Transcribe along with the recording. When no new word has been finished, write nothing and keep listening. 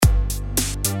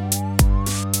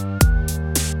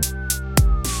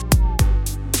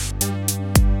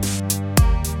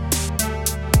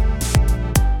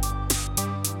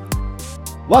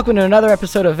Welcome to another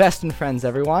episode of Vest and Friends,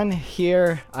 everyone.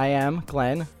 Here I am,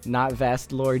 Glenn, not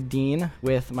Vest, Lord Dean,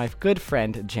 with my good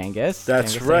friend Cengiz.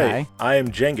 That's Cengiz, right. I am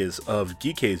Cengiz of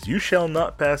Geekades You Shall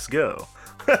Not Pass Go.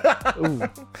 Ooh,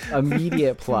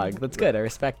 immediate plug. That's good. I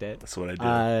respect it. That's what I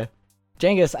do.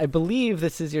 Cengiz, I believe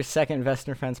this is your second Vest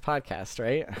and Friends podcast,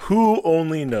 right? Who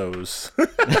only knows?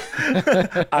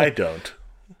 I don't.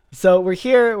 So we're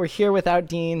here without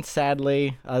Dean,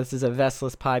 sadly. This is a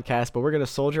vestless podcast, but we're going to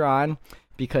soldier on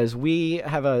because we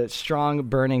have a strong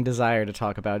burning desire to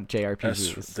talk about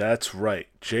JRPGs. That's right.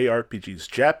 JRPGs,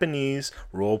 Japanese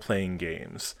role-playing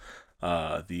games.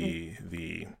 The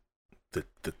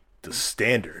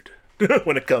standard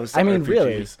when it comes to RPGs.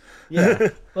 Really. Yeah.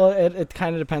 Well, it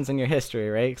kind of depends on your history,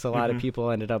 right? Because a lot of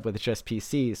people ended up with just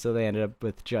PCs, so they ended up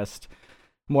with just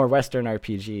more Western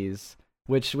RPGs.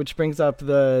 Which brings up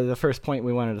the first point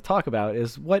we wanted to talk about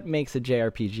is what makes a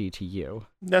JRPG to you?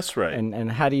 That's right.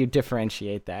 And how do you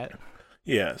differentiate that?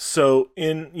 Yeah. So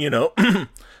when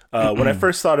I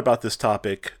first thought about this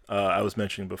topic, I was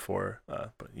mentioning before,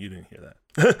 but you didn't hear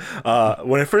that.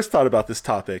 When I first thought about this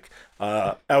topic,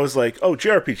 I was like, oh,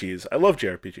 JRPGs. I love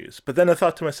JRPGs. But then I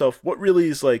thought to myself, what really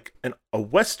is like a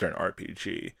Western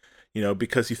RPG?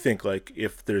 Because you think like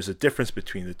if there's a difference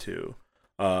between the two.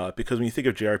 Because when you think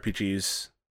of JRPGs,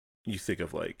 you think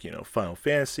of like, Final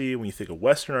Fantasy. When you think of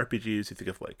Western RPGs, you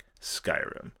think of like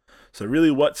Skyrim. So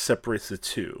really what separates the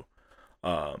two?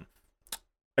 I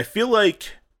feel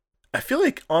like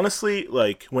honestly,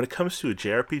 like when it comes to a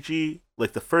JRPG,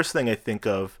 like the first thing I think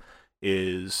of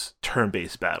is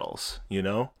turn-based battles,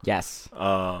 Yes.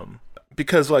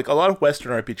 Because like a lot of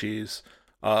Western RPGs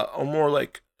are more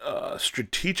like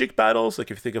strategic battles. Like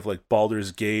if you think of like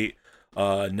Baldur's Gate,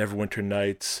 Neverwinter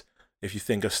Nights, if you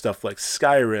think of stuff like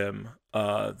Skyrim,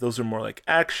 those are more like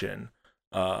action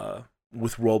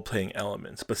with role-playing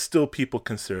elements, but still people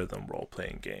consider them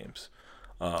role-playing games.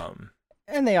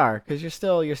 And they are, because you're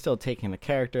still taking the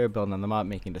character, building them up,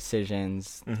 making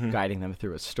decisions, guiding them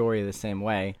through a story the same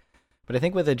way. But I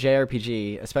think with a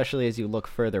JRPG, especially as you look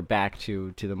further back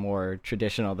to the more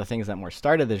traditional, the things that more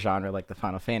started the genre, like the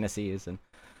Final Fantasies, and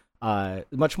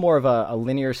much more of a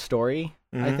linear story,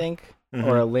 I think,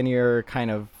 or a linear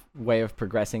kind of way of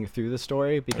progressing through the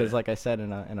story. Because, like I said,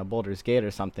 in a Baldur's Gate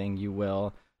or something, you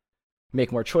will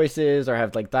make more choices or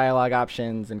have like dialogue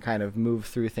options and kind of move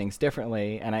through things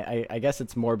differently. And I guess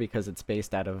it's more because it's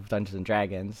based out of Dungeons and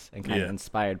Dragons and kind of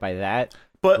inspired by that,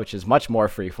 which is much more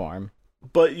freeform.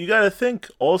 But you got to think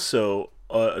also,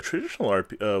 a traditional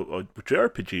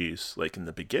JRPGs, like in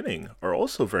the beginning, are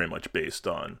also very much based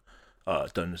on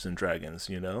Dungeons and Dragons,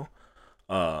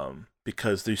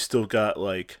 because they still got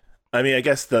like, I mean, I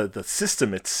guess the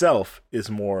system itself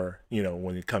is more,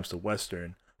 when it comes to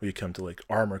Western, when you come to like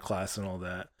armor class and all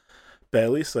that, but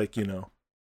at least like,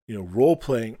 role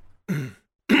playing,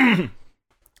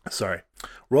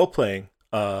 role-playing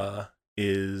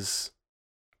is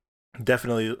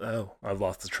definitely, I've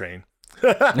lost the train.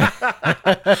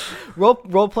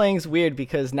 Role-playing is weird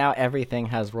because now everything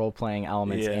has role-playing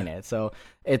elements in it. So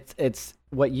it's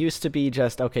what used to be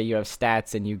just, okay, you have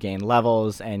stats and you gain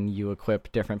levels and you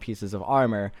equip different pieces of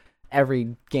armor.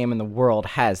 Every game in the world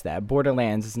has that.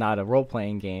 Borderlands is not a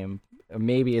role-playing game.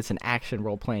 Maybe it's an action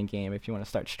role-playing game if you want to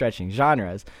start stretching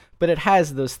genres. But it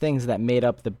has those things that made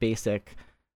up the basic,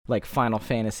 like Final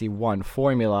Fantasy 1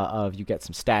 formula of you get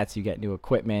some stats, you get new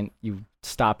equipment, you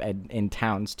stop in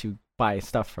towns to buy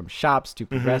stuff from shops to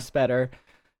progress better.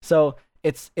 So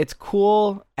it's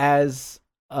cool as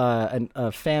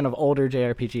a fan of older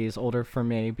JRPGs, older for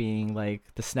me being like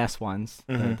the SNES ones,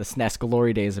 the SNES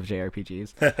glory days of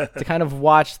JRPGs, to kind of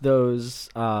watch those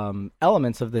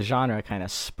elements of the genre kind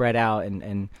of spread out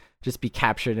and just be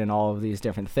captured in all of these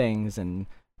different things and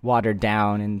watered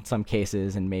down in some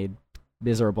cases and made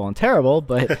miserable and terrible,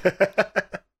 but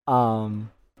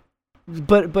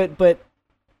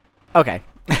okay.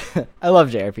 I love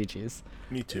JRPGs.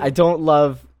 Me too. I don't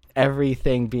love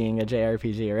everything being a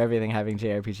JRPG or everything having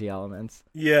JRPG elements.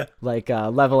 Yeah. Like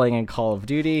leveling in Call of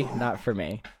Duty, not for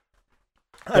me.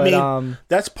 I mean,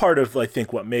 that's part of, I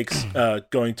think, what makes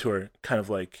going to a kind of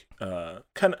like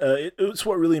it's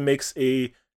what really makes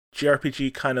a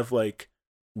JRPG kind of like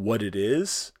what it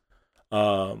is.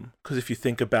 Because if you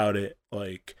think about it,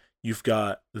 like you've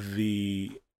got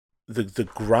the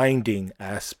grinding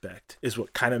aspect is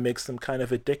what kind of makes them kind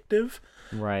of addictive,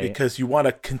 right? Because you want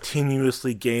to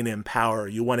continuously gain in power.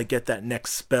 You want to get that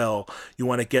next spell. You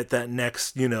want to get that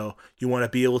next, you want to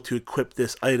be able to equip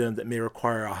this item that may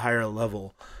require a higher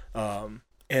level.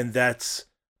 And that's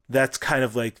that's kind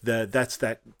of like the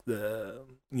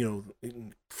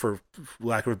for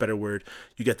lack of a better word,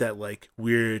 you get that like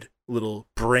weird little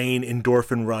brain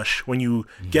endorphin rush when you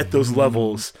get those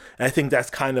levels. And I think that's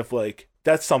kind of like,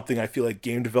 that's something I feel like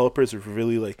game developers have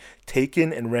really like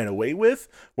taken and ran away with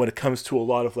when it comes to a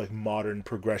lot of like modern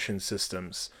progression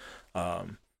systems.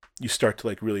 You start to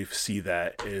like really see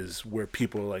that is where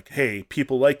people are like, hey,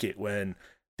 people like it when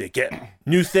they get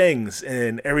new things,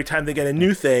 and every time they get a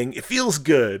new thing, it feels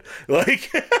good.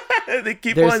 Like they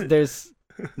keep there's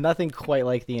nothing quite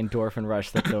like the endorphin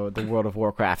rush that the World of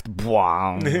Warcraft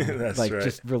That's like right.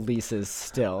 just releases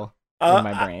still in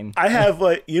my brain. I have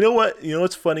like, you know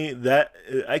what's funny, that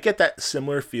I get that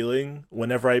similar feeling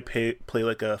whenever I play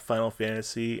like a Final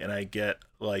Fantasy and I get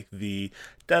like the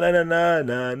da na na na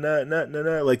na na na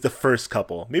na, like the first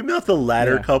couple, maybe not the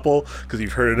latter couple because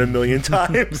you've heard it a million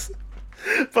times.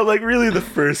 But like really the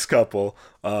first couple,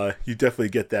 you definitely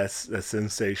get that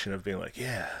sensation of being like,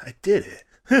 yeah, I did it.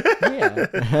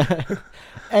 Yeah.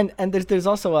 and there's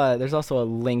also a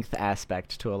length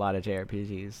aspect to a lot of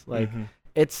JRPGs. Like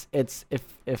it's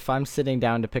if I'm sitting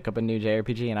down to pick up a new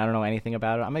JRPG and I don't know anything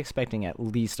about it, I'm expecting at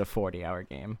least a 40-hour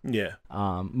game. Yeah.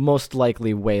 Most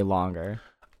likely way longer.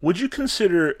 Would you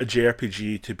consider a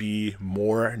JRPG to be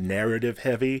more narrative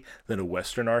heavy than a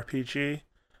Western RPG?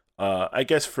 I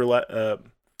guess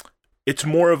it's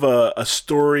more of a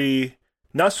story,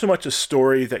 not so much a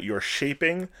story that you're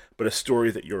shaping, but a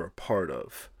story that you're a part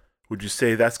of. Would you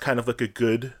say that's kind of like a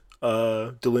good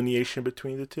delineation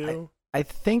between the two? I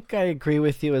think I agree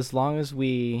with you as long as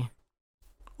we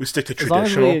stick to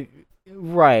traditional.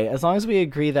 As long as we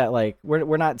agree that like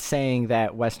we're not saying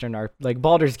that Western like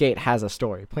Baldur's Gate has a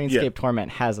story, Planescape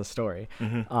Torment has a story.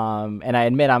 And I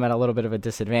admit I'm at a little bit of a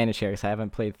disadvantage here because I haven't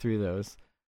played through those.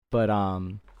 But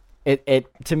it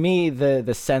to me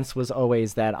the sense was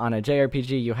always that on a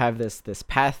JRPG you have this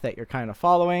path that you're kind of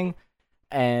following,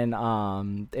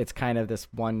 and it's kind of this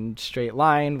one straight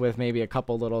line with maybe a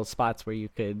couple little spots where you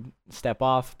could step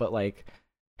off, but like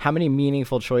how many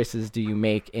meaningful choices do you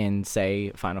make in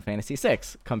say Final Fantasy VI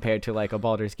compared to like a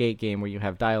Baldur's Gate game where you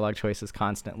have dialogue choices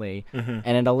constantly,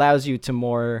 and it allows you to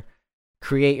more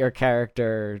create your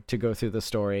character to go through the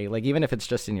story, like even if it's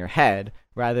just in your head,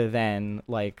 rather than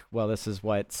like, well, this is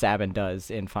what Sabin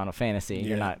does in Final Fantasy.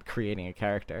 You're not creating a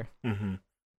character.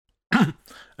 I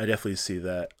definitely see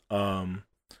that.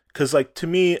 Because like to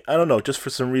me, I don't know, just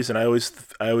for some reason, I always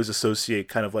associate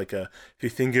kind of like if you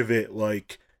think of it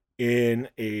like in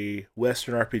a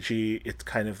Western RPG, it's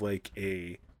kind of like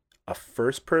a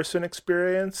first person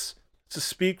experience to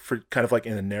speak, for kind of like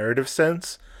in a narrative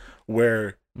sense,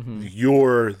 where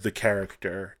you're the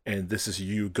character and this is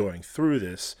you going through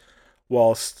this,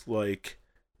 whilst like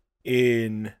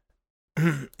in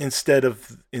instead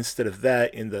of that,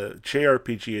 in the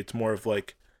JRPG it's more of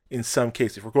like, in some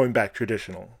cases, if we're going back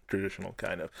traditional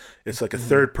kind of, it's like a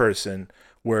third person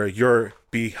where you're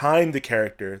behind the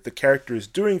character is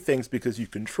doing things because you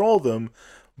control them,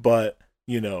 but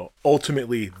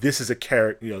ultimately this is a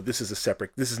character, this is a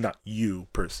separate, this is not you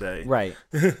per se. Right.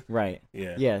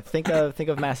 Yeah. Think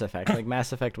of Mass Effect. Like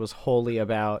Mass Effect was wholly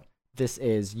about, this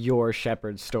is your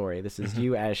Shepard's story. This is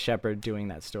you as Shepard doing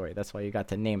that story. That's why you got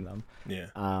to name them. Yeah.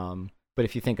 But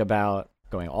if you think about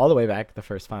going all the way back, the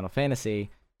first Final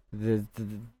Fantasy, the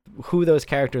who those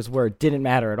characters were didn't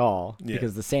matter at all,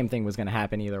 because the same thing was going to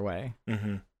happen either way.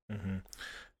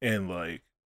 And like,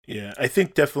 yeah, I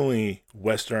think definitely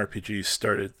Western RPGs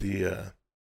started the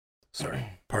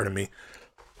sorry, pardon me.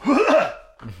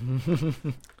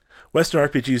 Western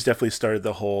RPGs definitely started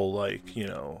the whole like,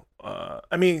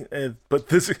 I mean, but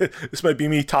this might be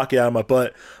me talking out of my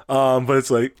butt, but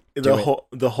it's like the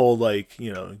whole like,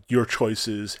 your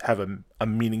choices have a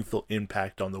meaningful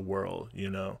impact on the world,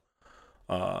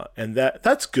 and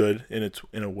that's good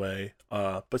in a way,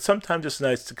 but sometimes it's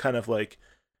nice to kind of like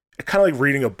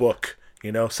reading a book.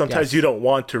 Sometimes you don't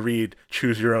want to read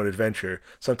Choose Your Own Adventure.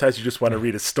 Sometimes you just want to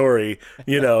read a story,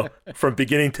 from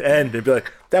beginning to end, and be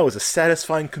like, that was a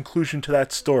satisfying conclusion to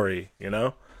that story,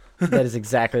 That is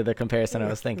exactly the comparison I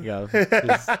was thinking of.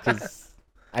 'Cause,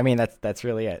 I mean, that's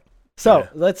really it. So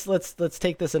let's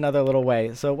take this another little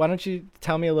way. So why don't you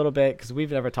tell me a little bit, because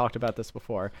we've never talked about this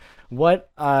before.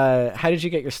 How did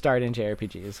you get your start in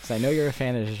JRPGs? Because I know you're a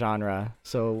fan of the genre.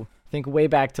 So think way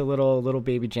back to little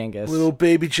baby Jengus. Little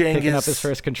baby Jengus picking up his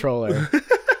first controller.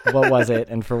 What was it,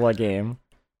 and for what game?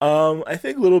 I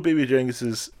think little baby Jengus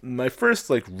is my first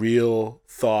like real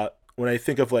thought when I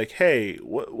think of like, hey,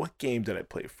 what game did I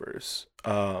play first?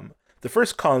 The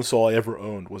first console I ever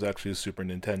owned was actually a Super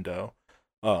Nintendo.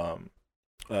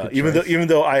 Even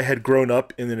though I had grown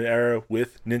up in an era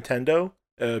with Nintendo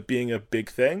being a big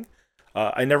thing,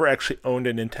 I never actually owned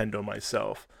a Nintendo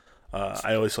myself.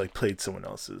 I always like played someone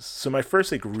else's. So my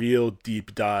first like real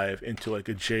deep dive into like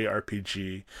a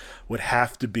JRPG would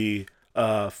have to be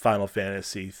Final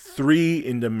Fantasy 3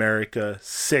 in America,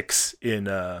 6 in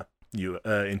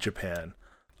Japan.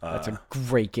 That's a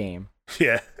great game.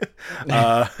 Yeah.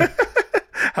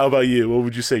 How about you? What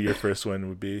would you say your first one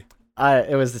would be?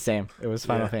 It was the same. It was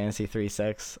Final Fantasy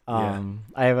 3-6.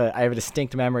 I have a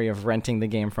distinct memory of renting the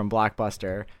game from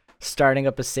Blockbuster, starting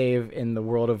up a save in the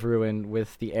World of Ruin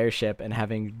with the airship and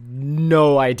having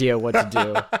no idea what to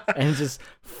do, and just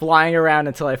flying around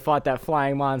until I fought that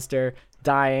flying monster,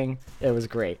 dying. It was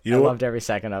great. I loved every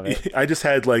second of it. I just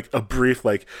had like a brief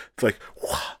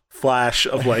flash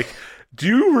of like, do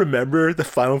you remember the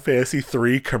Final Fantasy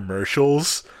 3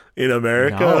 commercials in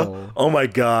America? No. Oh my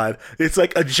god. It's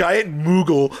like a giant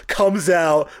Moogle comes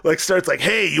out, like starts like,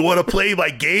 hey, you want to play my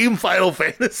game, Final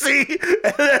Fantasy?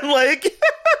 And then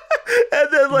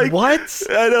like what?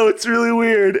 I know, it's really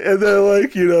weird. And then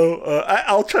like,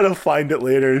 I'll try to find it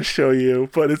later and show you,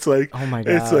 but it's like, oh my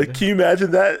god, it's like, can you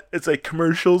imagine that? It's like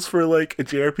commercials for like a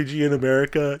JRPG in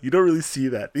America. You don't really see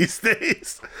that these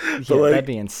days. Yeah, like, that'd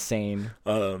be insane.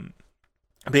 But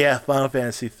yeah, Final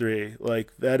Fantasy 3,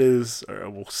 like that is,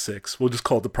 or 6. We'll just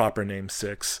call it the proper name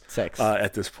 6. 6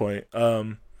 at this point.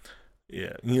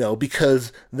 Yeah,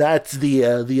 because that's the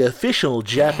official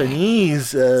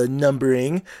Japanese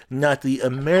numbering, not the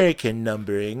American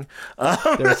numbering.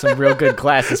 There were some real good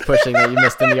glasses pushing that you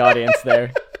missed in the audience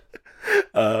there.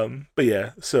 But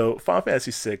yeah, so Final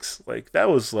Fantasy 6, like that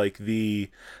was like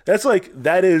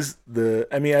that is the.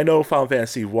 I mean, I know Final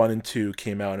Fantasy 1 and 2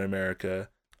 came out in America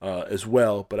as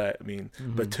well, but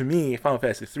but to me, Final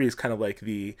Fantasy 3 is kind of like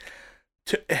I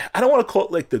don't want to call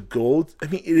it like the gold. I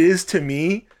mean, it is to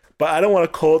me. But I don't want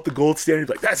to call it the gold standard.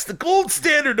 Like that's the gold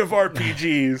standard of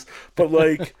RPGs. But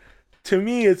like, to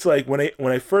me, it's like when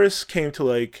I first came to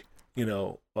like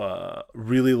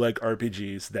really like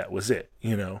RPGs, that was it.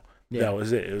 That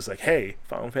was it. It was like, hey,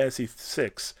 Final Fantasy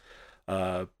 6.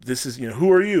 This is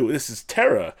who are you? This is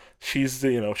Terra. She's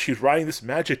she's riding this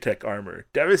Magitech armor,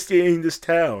 devastating this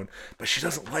town, but she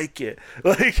doesn't like it.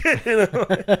 Like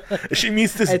she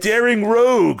meets this daring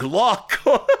rogue, Locke.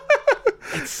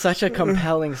 It's such a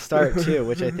compelling start too,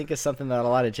 which I think is something that a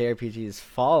lot of JRPGs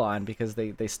fall on, because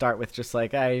they start with just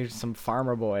like, here's some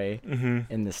farmer boy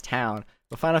in this town.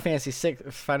 But Final Fantasy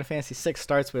 6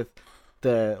 starts with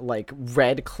the like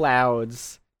red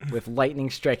clouds with lightning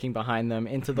striking behind them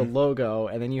into the logo,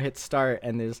 and then you hit start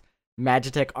and there's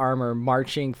Magitech armor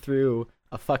marching through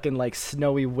a fucking like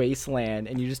snowy wasteland,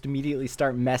 and you just immediately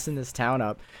start messing this town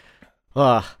up.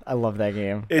 Ugh, I love that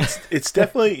game. It's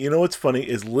definitely, what's funny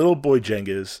is Little Boy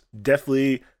Jenga's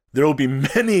definitely, there will be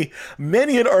many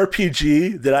an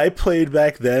RPG that I played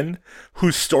back then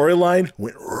whose storyline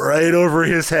went right over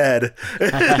his head.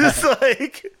 It's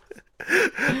like,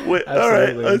 all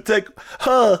right, it's like,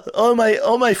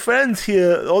 all my friends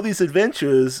here, all these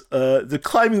adventurers, they're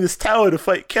climbing this tower to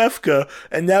fight Kefka,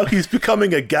 and now he's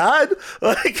becoming a god?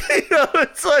 Like,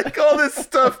 it's like all this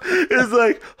stuff is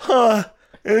like,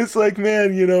 and it's like,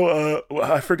 man,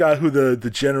 I forgot who the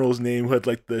general's name who had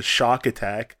like the shock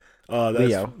attack.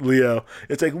 That's Leo.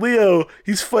 It's like Leo,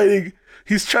 he's fighting,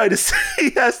 he's trying to say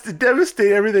he has to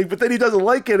devastate everything, but then he doesn't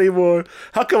like it anymore.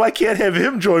 How come I can't have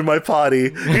him join my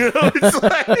party? It's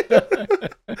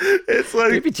like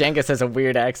Creepy Jengus has a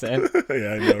weird accent.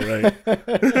 Yeah, I know,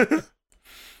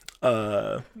 right?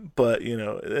 But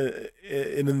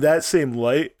in that same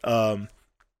light,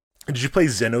 did you play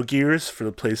Xenogears for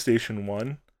the PlayStation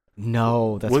 1?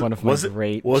 No, that's one of my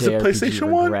great was it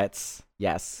PlayStation regrets. 1?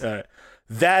 Yes. All right.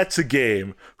 That's a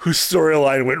game whose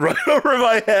storyline went right over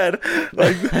my head.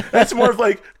 Like that's more of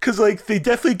like, because like they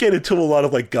definitely get into a lot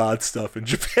of like God stuff in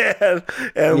Japan,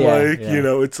 and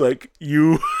it's like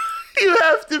you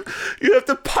have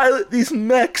to pilot these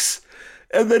mechs.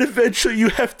 And then eventually you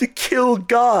have to kill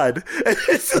God. And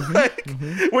it's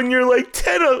when you're like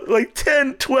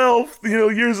 10, 12,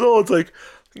 years old, it's like,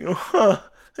 I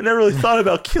never really thought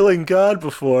about killing God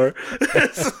before.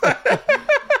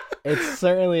 It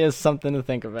certainly is something to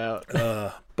think about.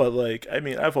 But like, I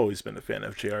mean, I've always been a fan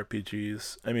of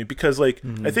JRPGs. I mean, because like,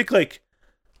 I think like,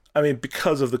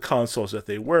 because of the consoles that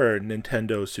they were,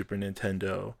 Nintendo, Super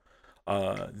Nintendo,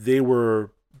 they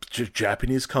were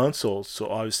Japanese consoles, so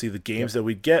obviously the games that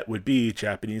we'd get would be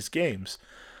Japanese games,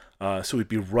 so we'd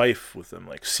be rife with them,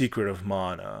 like Secret of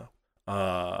Mana,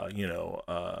 was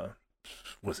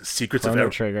it Secrets Chrono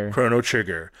of Trigger? Chrono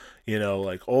Trigger,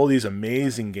 like all these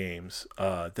amazing games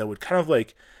that would kind of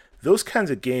like, those kinds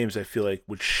of games I feel like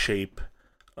would shape,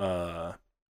 it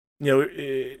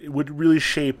would really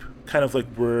shape kind of like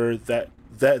where that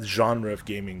that genre of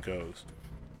gaming goes.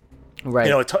 Right.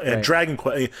 You know, and right. Dragon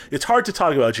Quest. It's hard to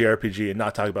talk about JRPG and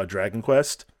not talk about Dragon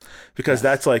Quest, because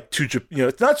that's like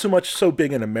it's not so much so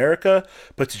big in America,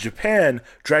 but to Japan,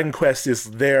 Dragon Quest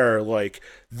is their like,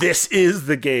 this is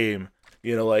the game.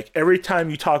 You know, like every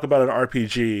time you talk about an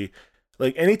RPG,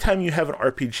 like anytime you have an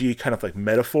RPG kind of like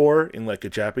metaphor in like a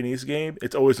Japanese game,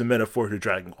 it's always a metaphor to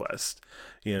Dragon Quest.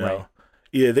 You know. Right.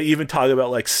 Yeah, they even talk about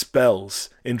like spells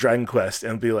in Dragon Quest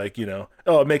and be like,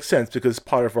 oh, it makes sense because it's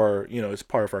part of our, it's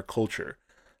part of our culture.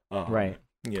 Right.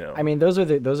 You know. I mean, those are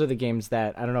the games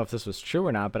that, I don't know if this was true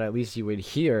or not, but at least you would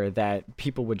hear that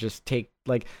people would just take,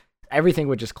 like, everything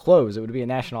would just close. It would be a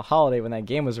national holiday when that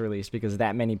game was released because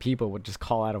that many people would just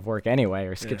call out of work anyway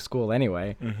or skip school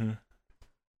anyway. Mm-hmm.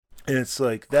 And it's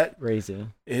like that. Crazy.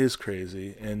 It is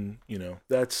crazy, and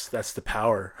that's the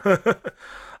power.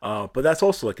 But that's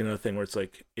also like another thing where it's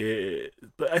like,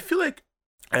 but I feel like,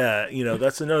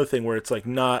 that's another thing where it's like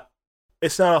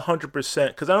it's not 100%,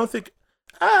 because I don't think,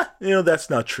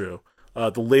 that's not true.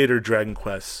 The later Dragon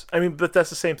Quests, I mean, but that's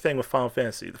the same thing with Final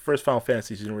Fantasy. The first Final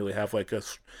Fantasy didn't really have like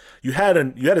you had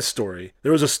a story.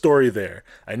 There was a story there.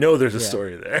 I know there's a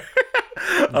story there.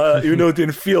 Even though it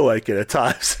didn't feel like it at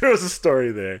times, there was a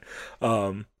story there.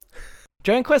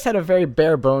 Dragon Quest had a very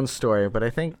bare bones story, but I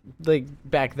think like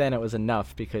back then it was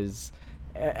enough because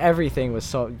everything was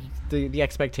so the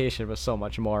expectation was so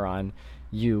much more on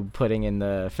you filling in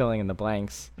the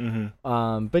blanks.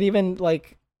 Mm-hmm. But even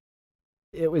like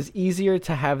it was easier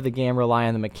to have the game rely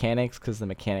on the mechanics because the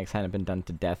mechanics hadn't been done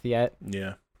to death yet.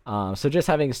 Yeah. So just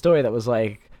having a story that was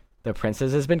like, the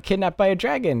princess has been kidnapped by a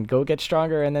dragon. Go get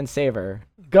stronger and then save her.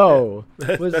 Go.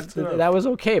 Yeah, that was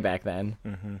okay back then.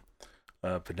 Mm-hmm.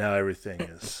 But now everything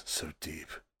is so deep.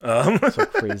 So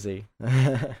crazy. So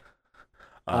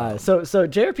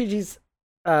JRPGs,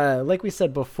 like we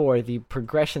said before, the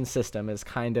progression system is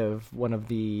kind of one of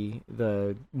the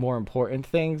more important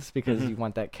things because you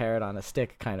want that carrot on a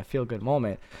stick kind of feel good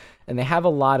moment. And they have a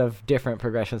lot of different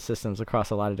progression systems across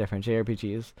a lot of different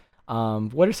JRPGs.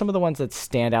 What are some of the ones that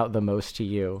stand out the most to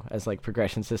you as like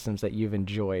progression systems that you've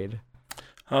enjoyed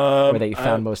or that you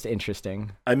found most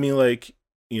interesting? I mean, like,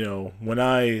 when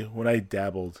I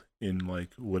dabbled in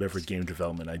like whatever game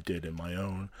development I did in my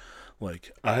own,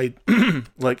 like I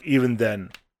like even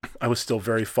then I was still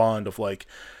very fond of like,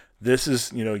 this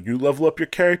is, you level up your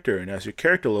character, and as your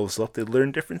character levels up, they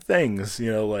learn different things.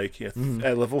 Like at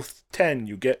level 10,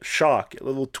 you get shock. At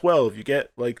level 12, you get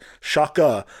like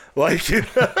shaka. Like, it's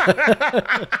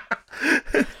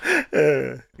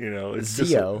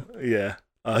Zio.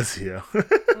 Just, Zio.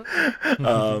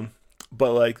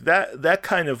 But like that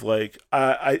kind of like,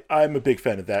 I'm a big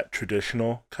fan of that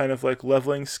traditional kind of like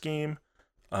leveling scheme.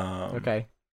 Okay.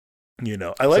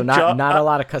 I like so not a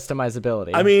lot of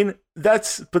customizability. I mean,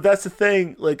 that's the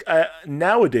thing. Like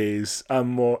nowadays, I'm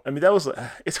more. I mean,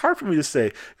 it's hard for me to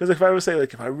say because if I would say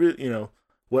like if I really,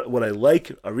 what I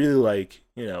really like,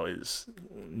 is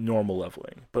normal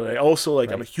leveling. But I also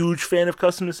like, I'm a huge fan of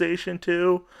customization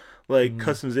too. Like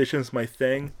customization is my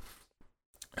thing.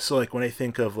 So like when I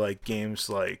think of like games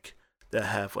like that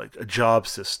have like a job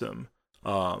system,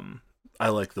 I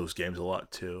like those games a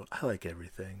lot too. I like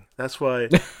everything. That's why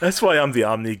I'm the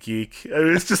Omni Geek. I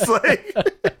mean, it's just like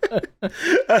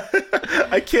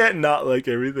I can't not like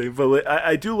everything, but like,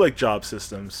 I do like job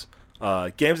systems.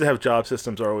 Games that have job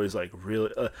systems are always like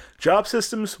really job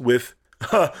systems with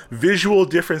visual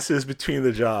differences between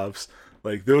the jobs.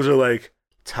 Like those are like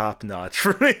top notch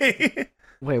for me.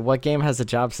 Wait, what game has a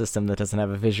job system that doesn't have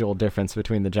a visual difference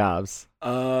between the jobs?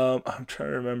 I'm trying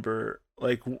to remember.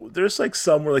 Like, there's like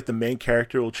some where like the main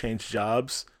character will change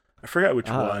jobs. I forgot which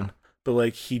one, but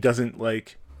like he doesn't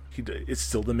like it's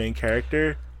still the main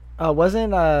character.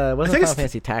 Wasn't Final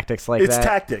Fantasy Tactics like it's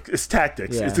that? It's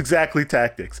tactics. Yeah. It's exactly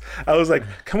tactics. I was like,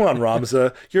 come on,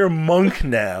 Ramza, you're a monk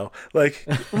now. Like,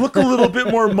 look a little bit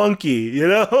more monkey,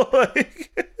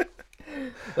 Like,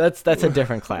 that's a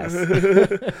different class.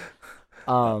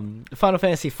 Final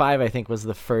Fantasy V, I think, was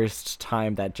the first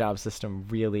time that job system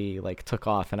really like took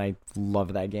off, and I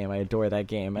love that game. I adore that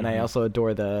game, and I also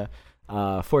adore the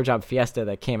 4-job fiesta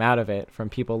that came out of it from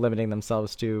people limiting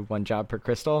themselves to 1 job per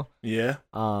crystal. Yeah.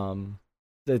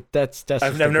 That's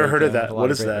I've never heard of that. What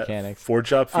is that?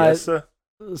 4-job fiesta.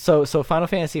 So Final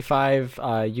Fantasy V,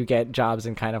 you get jobs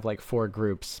in kind of like 4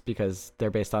 groups because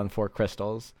they're based on 4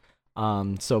 crystals.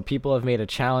 So people have made a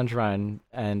challenge run,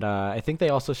 and I think they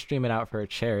also stream it out for a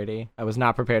charity. I was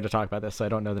not prepared to talk about this, so I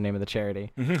don't know the name of the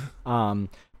charity.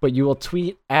 But you will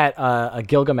tweet at a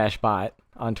Gilgamesh bot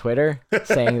on Twitter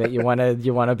saying that you want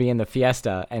to be in the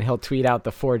fiesta, and he'll tweet out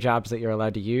the 4 jobs that you're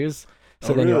allowed to use.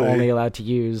 So then you're only allowed to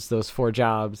use those 4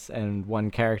 jobs and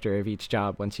 1 character of each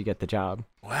job once you get the job.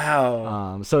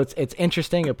 Wow. So it's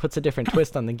interesting. It puts a different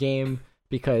twist on the game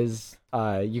because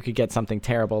you could get something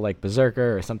terrible like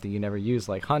Berserker or something you never use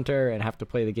like Hunter and have to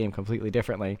play the game completely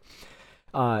differently.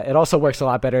 It also works a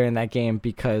lot better in that game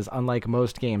because unlike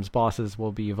most games, bosses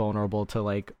will be vulnerable to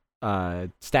like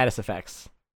status effects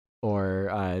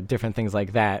or different things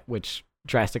like that, which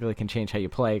drastically can change how you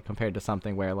play compared to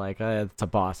something where like it's a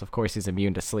boss. Of course, he's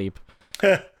immune to sleep.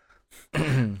 Yeah,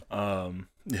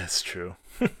 it's true.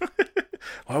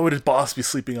 Why would a boss be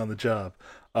sleeping on the job?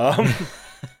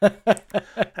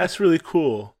 That's really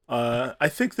cool. I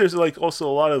think there's like also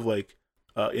a lot of like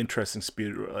interesting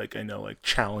speed, like I know like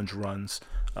challenge runs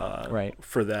right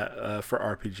for that for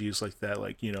RPGs like that,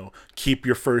 like keep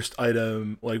your first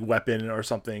item like weapon or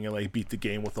something and like beat the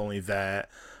game with only that,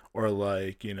 or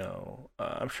like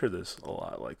I'm sure there's a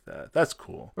lot like that. That's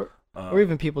cool. Or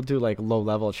even people do like low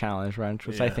level challenge runs,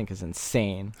 which I think is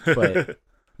insane. But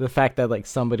the fact that like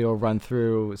somebody will run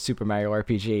through Super Mario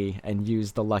RPG and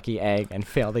use the lucky egg and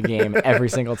fail the game every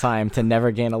single time to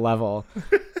never gain a level.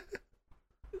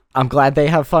 I'm glad they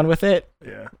have fun with it.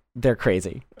 Yeah, they're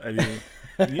crazy. I mean,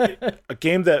 a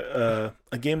game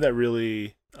that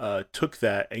really took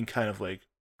that and kind of like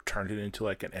turned it into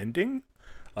like an ending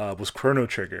was Chrono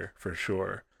Trigger for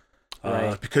sure.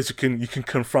 Right. Because you can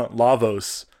confront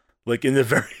Lavos like in the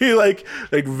very like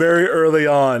very early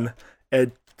on,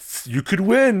 and you could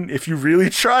win if you really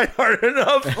tried hard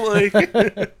enough. Like,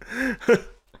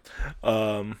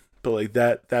 but like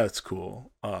that's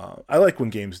cool. I like when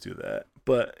games do that.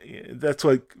 But that's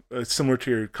like similar to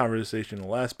your conversation in the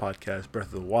last podcast, Breath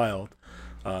of the Wild.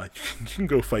 You can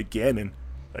go fight Ganon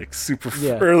like super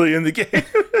early in the game.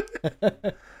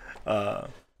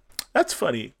 That's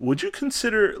funny. Would you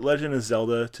consider Legend of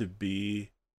Zelda to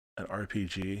be an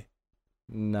RPG?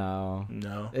 No.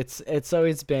 It's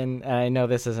always been, and I know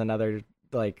this is another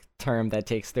like term that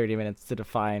takes 30 minutes to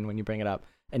define when you bring it up,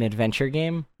 an adventure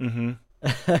game. Mm-hmm.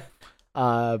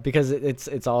 Because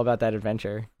it's all about that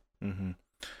adventure. Mm-hmm.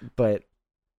 But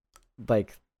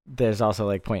like there's also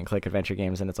like point and click adventure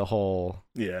games, and it's a whole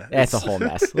a whole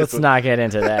mess. Let's not get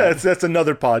into that. That's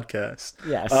another podcast.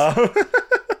 Yes.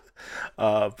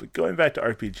 But going back to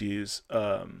RPGs,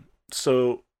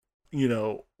 so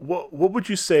what would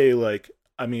you say? Like,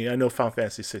 I mean, I know Final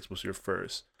Fantasy VI was your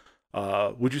first.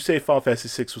 Would you say Final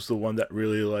Fantasy VI was the one that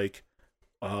really like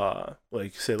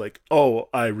say like, oh,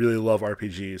 I really love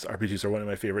RPGs. RPGs are one of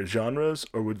my favorite genres,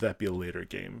 or would that be a later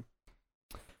game?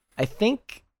 I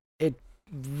think it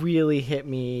really hit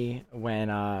me when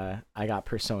I got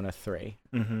Persona 3.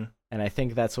 Mm-hmm. And I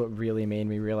think that's what really made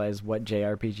me realize what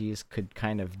JRPGs could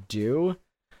kind of do.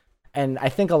 And I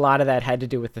think a lot of that had to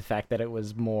do with the fact that it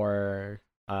was more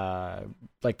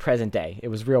like present day. It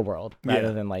was real world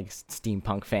rather than like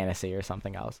steampunk fantasy or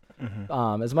something else.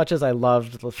 Mm-hmm. As much as I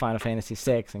loved Final Fantasy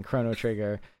VI and Chrono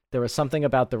Trigger, there was something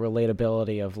about the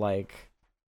relatability of like,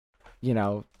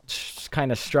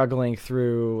 kind of struggling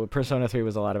through. Persona 3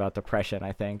 was a lot about depression,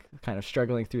 I think. Kind of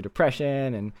struggling through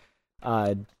depression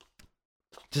and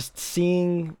just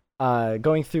seeing,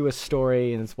 going through a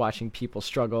story and watching people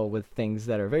struggle with things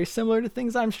that are very similar to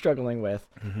things I'm struggling with,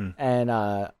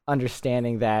 and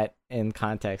understanding that in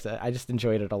context. I just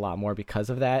enjoyed it a lot more because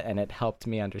of that, and it helped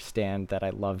me understand that I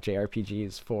love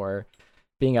JRPGs for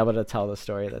being able to tell the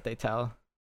story that they tell.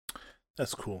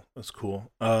 That's cool.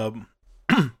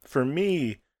 For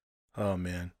me, oh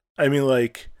man, I mean,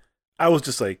 like, I was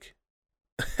just like,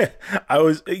 what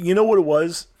it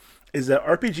was is that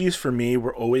RPGs for me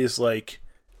were always like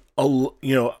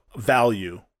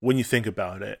value when you think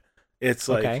about it. It's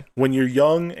like when you're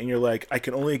young and you're like, I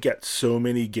can only get so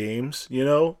many games,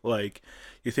 like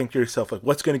you think to yourself like,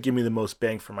 what's going to give me the most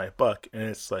bang for my buck? And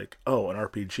it's like, oh, an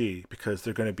RPG, because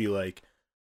they're going to be like,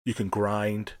 you can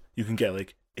grind, you can get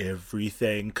like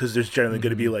everything, because there's generally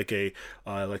going to be like a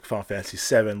like Final Fantasy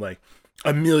 7, like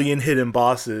a million hidden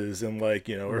bosses and like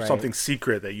or something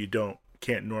secret that you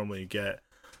can't normally get.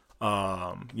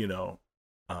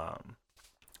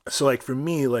 So like for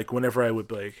me, like whenever I would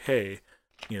be like, hey,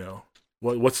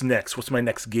 what's next? What's my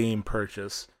next game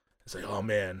purchase? It's like, oh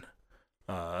man.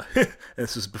 And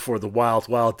this was before the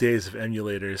wild days of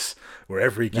emulators where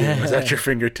every game was at your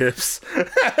fingertips.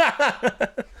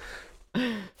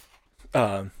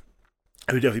 I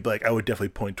would definitely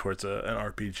point towards an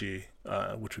RPG,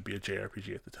 which would be a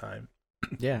JRPG at the time.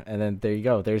 Yeah, and then there you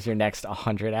go. There's your next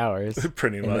 100 hours.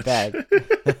 Pretty in much. The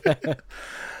bag.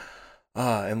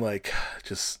 And like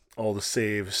just all the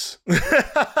saves.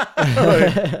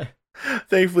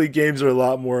 Thankfully, games are a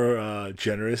lot more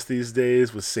generous these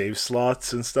days with save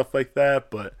slots and stuff like that.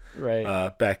 But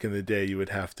Right. back in the day, you would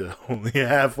have to only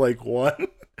have like one,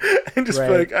 and just be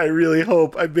Right. like, I really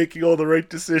hope I'm making all the right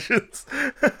decisions.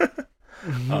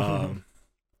 um,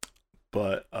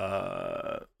 but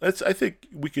that's I think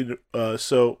we could.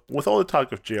 So with all the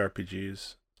talk of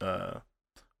JRPGs,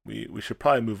 we should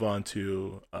probably move on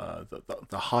to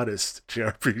the hottest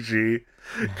JRPG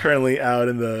currently out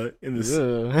in the in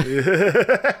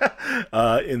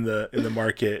the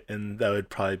market, and that would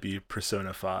probably be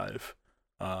Persona 5.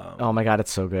 Oh my god,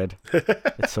 it's so good.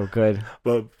 It's so good.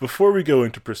 But before we go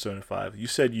into Persona 5, you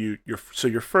said your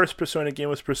first Persona game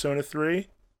was Persona 3?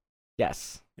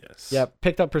 Yes. Yes. Yep.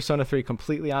 Picked up Persona 3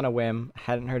 completely on a whim.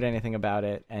 Hadn't heard anything about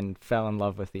it and fell in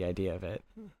love with the idea of it.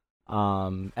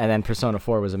 And then Persona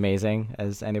 4 was amazing,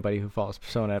 as anybody who follows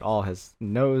Persona at all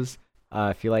knows.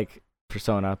 If you like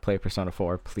Persona, play Persona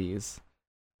 4, please.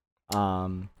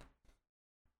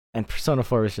 And Persona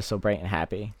 4 was just so bright and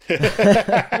happy.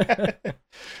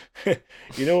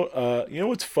 You know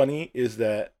what's funny is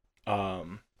that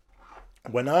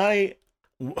when I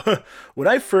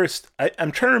first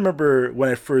I'm trying to remember when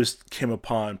I first came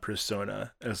upon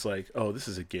Persona as like, oh, this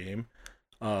is a game.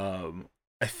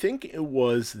 I think it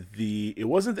wasn't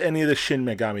any of the Shin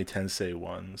Megami Tensei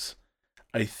ones.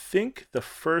 I think the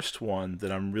first one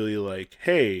that I'm really like,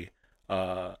 hey,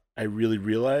 I really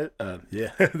realized,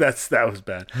 yeah, that was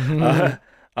bad.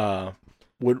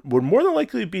 Would more than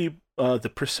likely be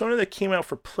the Persona that came out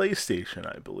for PlayStation,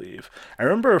 I believe. I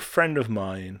remember a friend of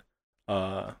mine.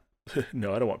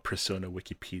 No, I don't want Persona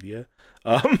Wikipedia.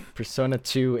 Persona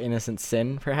 2 Innocent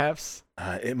Sin, perhaps?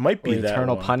 It might be or that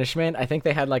Eternal one. Punishment. I think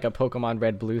they had like a Pokemon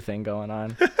Red Blue thing going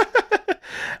on.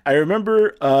 I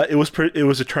remember it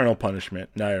was Eternal Punishment.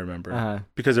 Now I remember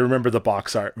because I remember the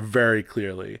box art very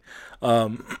clearly. I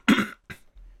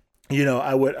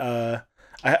would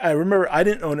I remember I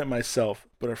didn't own it myself,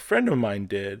 but a friend of mine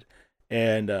did,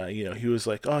 and he was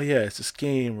like, "Oh yeah, it's this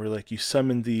game where like you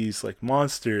summon these like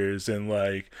monsters and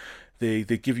like they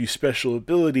give you special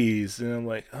abilities," and I'm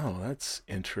like, "Oh, that's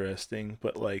interesting,"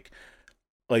 but like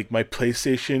my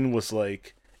PlayStation was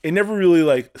like it never really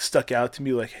like stuck out to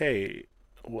me like, hey,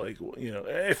 like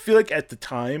I feel like at the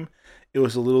time it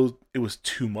was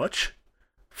too much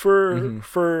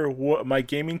for what my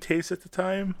gaming taste at the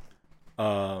time.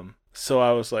 So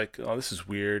I was like, oh, this is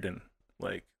weird, and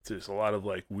like there's a lot of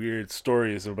like weird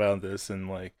stories about this, and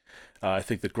like I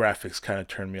think the graphics kind of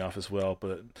turned me off as well,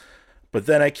 but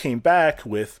then I came back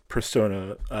with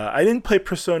Persona. I didn't play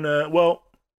Persona. Well,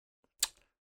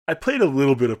 I played a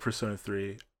little bit of Persona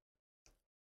 3,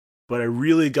 but I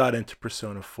really got into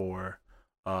Persona 4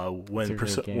 when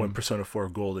Persona 4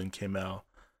 Golden came out.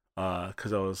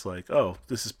 Because I was like, oh,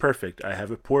 this is perfect. I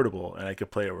have it portable, and I can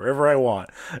play it wherever I want.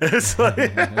 It's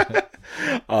like,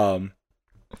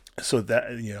 so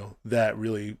that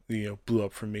really blew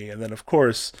up for me. And then of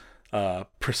course,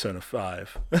 Persona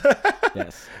 5.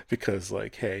 Yes. Because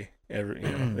like, hey,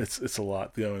 it's a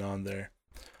lot going on there.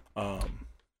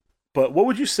 But what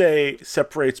would you say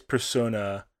separates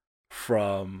Persona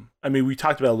from? I mean, we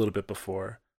talked about it a little bit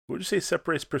before. What would you say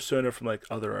separates Persona from like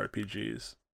other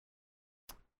RPGs?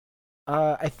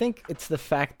 I think it's the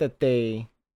fact that they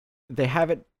have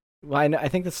it. Well, I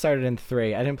think this started in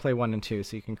 3. I didn't play 1 and 2,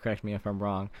 so you can correct me if I'm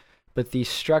wrong. But the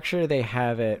structure, they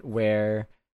have it where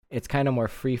it's kind of more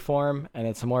freeform, and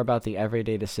it's more about the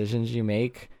everyday decisions you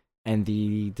make, and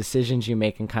the decisions you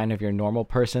make in kind of your normal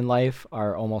person life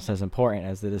are almost as important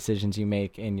as the decisions you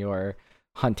make in your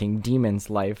hunting demons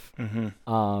life.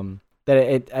 Mm-hmm.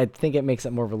 I think it makes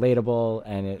it more relatable,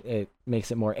 and it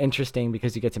makes it more interesting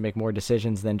because you get to make more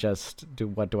decisions than just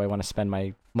what do I want to spend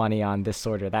my money on, this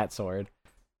sword or that sword.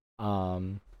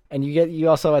 And you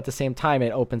also at the same time,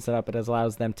 it opens it up. It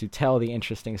allows them to tell the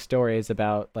interesting stories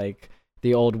about like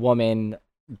the old woman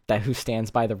who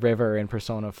stands by the river in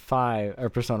Persona 5 or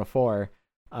Persona 4.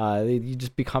 You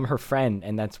just become her friend,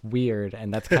 and that's weird,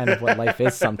 and that's kind of what life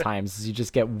is sometimes. Is you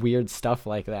just get weird stuff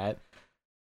like that.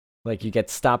 Like you get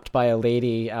stopped by a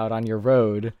lady out on your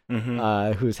road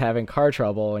who's having car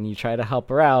trouble, and you try to help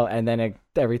her out, and then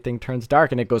everything turns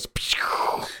dark, and it goes,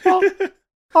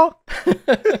 oh.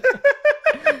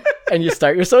 And you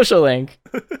start your social link.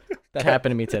 That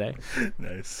happened to me today.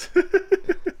 Nice.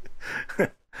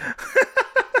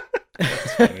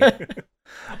 That's funny.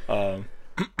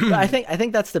 I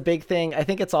think that's the big thing. I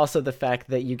think it's also the fact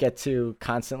that you get to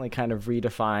constantly kind of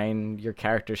redefine your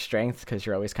character's strengths because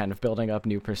you're always kind of building up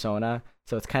new persona.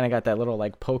 So it's kind of got that little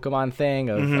like Pokemon thing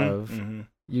of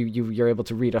you're able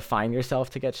to redefine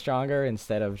yourself to get stronger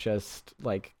instead of just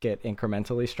like get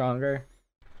incrementally stronger.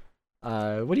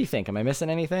 What do you think? Am I missing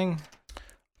anything?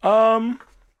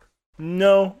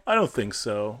 No, I don't think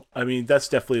so. I mean, that's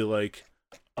definitely like,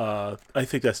 I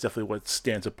think that's definitely what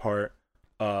stands apart,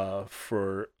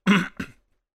 for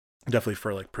definitely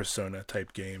for like Persona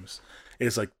type games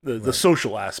is like the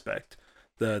social aspect,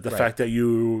 the fact that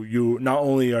you not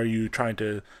only are you trying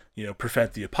to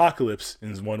prevent the apocalypse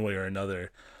in one way or another,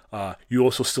 you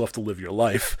also still have to live your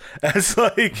life as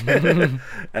like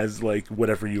as like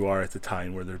whatever you are at the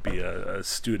time, whether it be a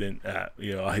student at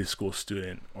a high school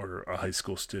student or a high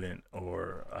school student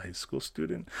or a high school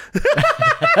student.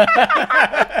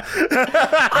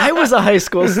 I was a high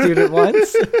school student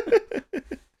once.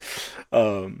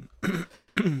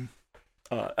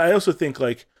 I also think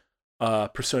like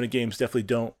Persona games definitely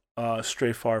don't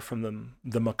stray far from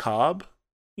the macabre,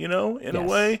 in a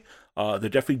way. They're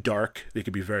definitely dark. They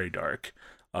could be very dark.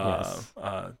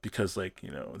 Because like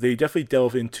they definitely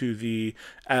delve into the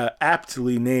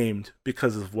aptly named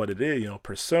because of what it is.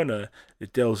 Persona.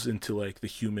 It delves into like the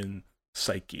human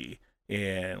psyche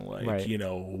and like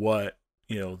what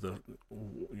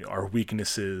our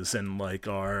weaknesses and like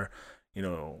our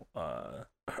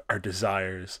our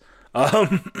desires. I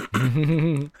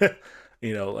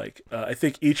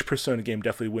think each Persona game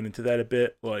definitely went into that a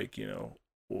bit. Like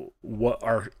what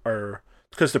are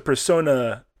because the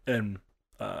Persona and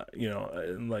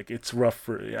and like it's rough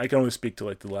for I can only speak to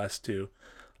like the last two.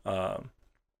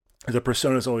 The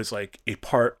Persona is always like a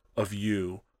part of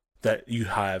you that you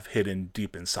have hidden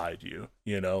deep inside you.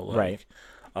 Right.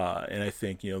 And I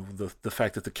think the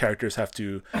fact that the characters have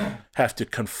to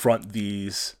confront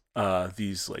these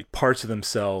like parts of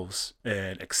themselves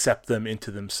and accept them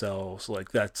into themselves,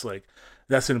 like that's an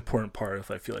important part of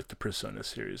I feel like the Persona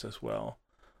series as well.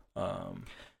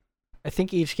 I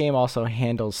think each game also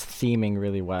handles theming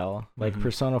really well. Like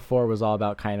Persona 4 was all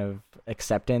about kind of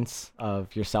acceptance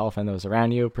of yourself and those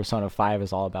around you. Persona 5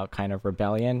 is all about kind of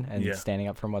rebellion and standing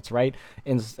up for what's right.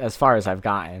 As far as I've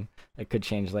gotten, it could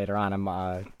change later on. I'm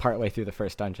partway through the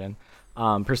first dungeon.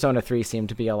 Persona 3 seemed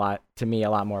to be a lot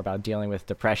more about dealing with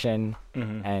depression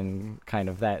and kind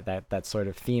of that sort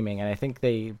of theming. And I think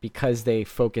because they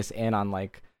focus in on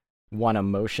like one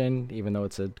emotion, even though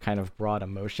it's a kind of broad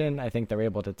emotion, I think they're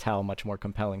able to tell much more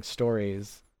compelling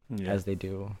stories as they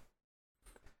do.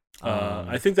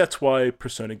 I think that's why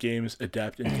Persona games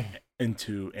adapt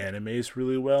into animes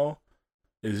really well,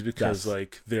 is because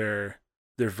like they're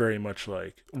very much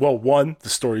like, well, one, the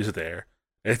stories are there.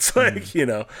 It's like,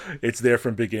 it's there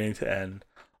from beginning to end.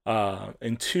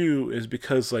 And two is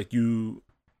because like you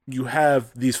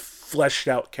have these fleshed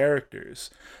out characters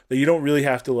that you don't really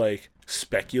have to like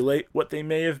speculate what they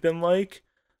may have been like.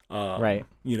 Right.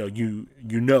 You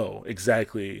know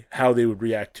exactly how they would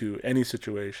react to any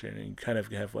situation, and you kind of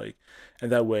have like,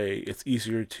 and that way it's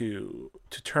easier to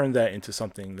turn that into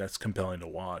something that's compelling to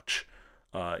watch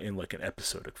in like an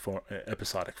episodic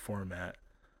format.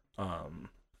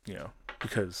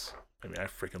 Because I mean, I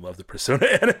freaking love the Persona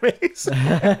animes.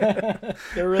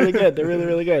 They're really good. They're really,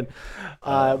 really good.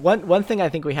 One thing I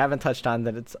think we haven't touched on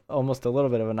that it's almost a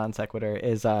little bit of a non sequitur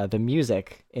is the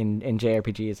music in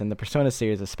JRPGs and the Persona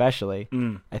series especially.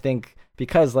 I think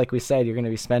because, like we said, you're going to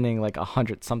be spending like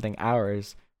 100-something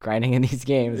hours grinding in these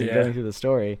games and going through the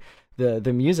story.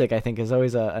 The music, I think, is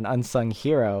always an unsung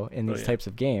hero in these types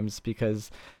of games,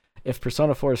 because if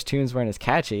Persona 4's tunes weren't as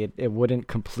catchy, it wouldn't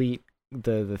complete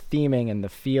the theming and the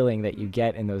feeling that you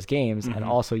get in those games. And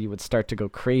also you would start to go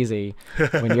crazy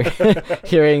when you're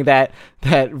hearing that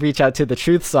Reach Out to the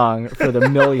Truth song for the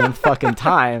millionth fucking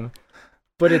time,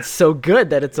 but it's so good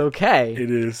that it's okay.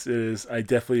 It is I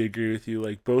definitely agree with you.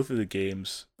 Like both of the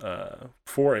games,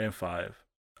 4 and 5,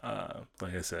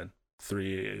 like I said,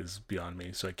 3 is beyond me,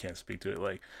 so I can't speak to it.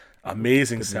 Like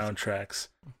amazing soundtracks.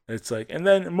 It's like, and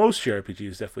then most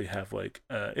JRPGs definitely have like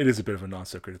it is a bit of a non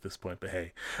sequitur at this point, but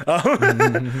hey,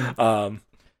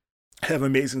 have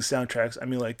amazing soundtracks. I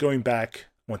mean, like going back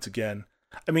once again,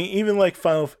 I mean, even like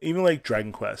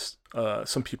Dragon Quest,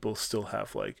 some people still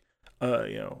have like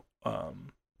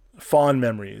fond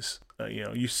memories.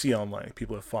 You see online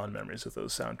people have fond memories of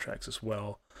those soundtracks as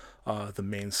well. The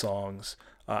main songs.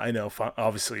 I know,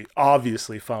 obviously,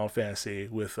 Final Fantasy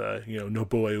with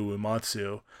Nobuo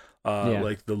Uematsu,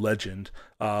 like the legend.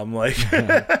 Like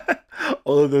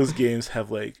all of those games have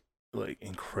like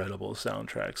incredible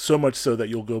soundtracks. So much so that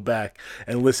you'll go back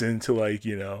and listen to like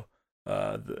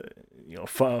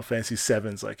Final Fantasy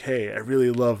 7's like, hey, I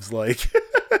really loved like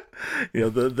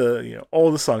the all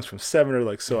the songs from 7 are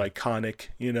like so iconic.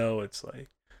 It's like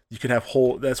you can have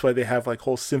that's why they have like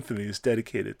whole symphonies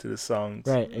dedicated to the songs.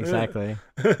 Right, exactly.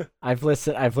 I've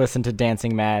listened to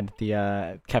Dancing Mad, the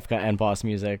Kefka and Boss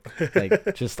music,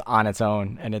 like just on its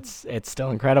own, and it's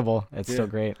still incredible. It's still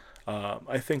great.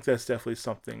 I think that's definitely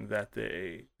something that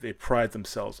they pride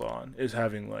themselves on, is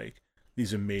having like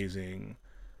these amazing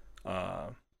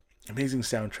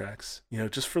soundtracks,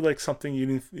 just for like something you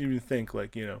didn't even think,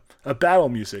 like, a battle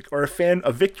music or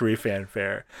a victory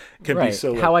fanfare can be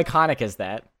so how iconic is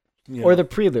that? Or the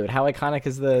prelude. How iconic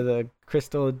is the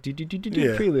crystal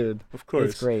prelude? Of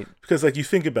course. It's great. Because like you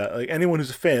think about it, like anyone who's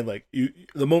a fan, like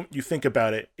the moment you think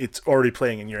about it, it's already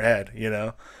playing in your head,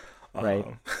 Right.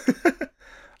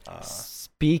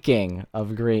 Speaking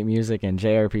of great music and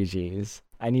JRPGs,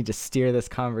 I need to steer this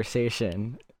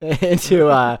conversation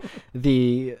into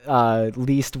the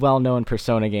least well-known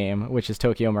Persona game, which is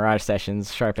Tokyo Mirage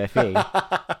Sessions Sharp FE.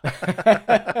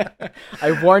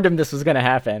 I warned him this was going to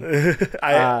happen.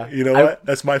 What?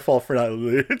 That's my fault for not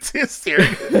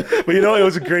steering. But it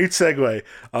was a great segue.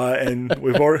 And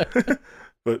we've already...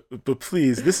 but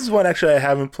please, this is one actually I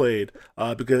haven't played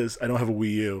because I don't have a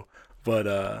Wii U.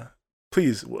 But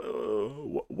please,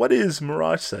 what is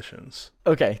Mirage Sessions?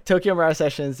 Okay, Tokyo Mirage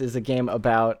Sessions is a game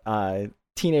about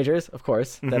teenagers, of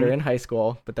course, that are in high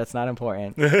school, but that's not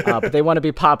important. But they want to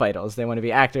be pop idols. They want to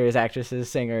be actors, actresses,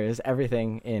 singers,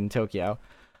 everything in Tokyo.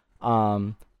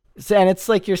 And it's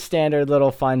like your standard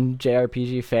little fun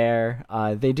JRPG fare.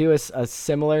 They do a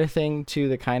similar thing to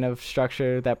the kind of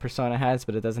structure that Persona has,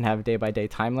 but it doesn't have day-by-day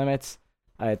time limits.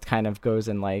 It kind of goes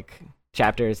in like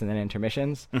chapters and then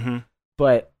intermissions. Mm-hmm.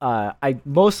 But I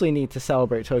mostly need to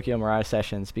celebrate Tokyo Mirage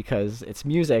Sessions because its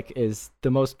music is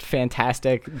the most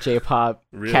fantastic J-pop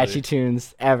catchy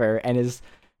tunes ever and is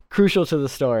crucial to the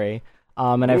story.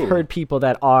 And I've heard people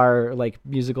that are like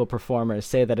musical performers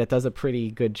say that it does a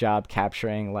pretty good job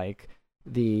capturing like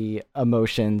the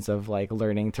emotions of like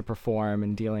learning to perform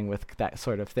and dealing with that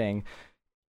sort of thing,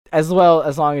 as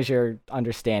long as you're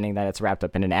understanding that it's wrapped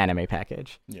up in an anime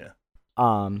package. Yeah.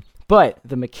 But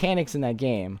the mechanics in that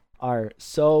game are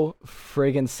so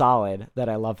friggin' solid that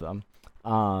I love them.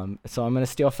 So I'm gonna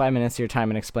steal 5 minutes of your time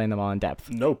and explain them all in depth.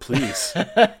 No, please.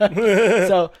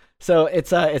 So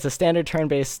it's a standard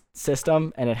turn-based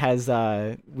system, and it has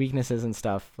weaknesses and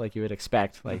stuff like you would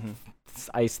expect. Like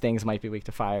ice things might be weak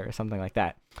to fire or something like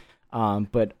that.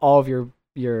 But all of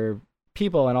your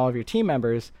people and all of your team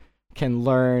members can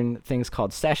learn things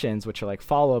called sessions, which are like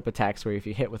follow-up attacks where if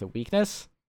you hit with a weakness.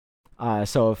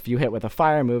 So if you hit with a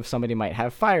fire move, somebody might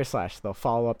have fire slash. They'll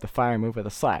follow up the fire move with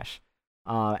a slash.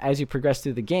 As you progress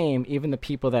through the game, even the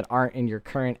people that aren't in your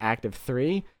current active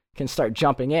 3 can start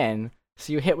jumping in.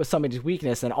 So you hit with somebody's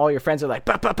weakness, and all your friends are like,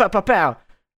 pow, pow, pow, pow, pow.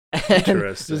 And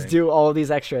just do all of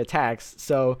these extra attacks.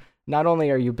 So not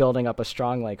only are you building up a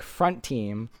strong like front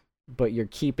team, but you're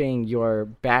keeping your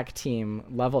back team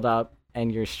leveled up,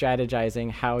 and you're strategizing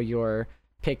how you're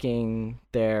picking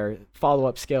their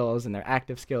follow-up skills and their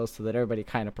active skills so that everybody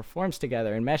kind of performs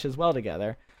together and meshes well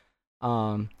together.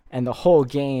 And the whole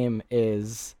game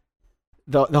is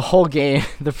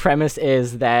the premise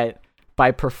is that by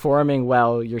performing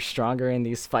well, you're stronger in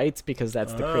these fights because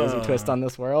that's the crazy twist on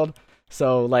this world.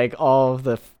 So like all of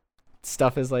the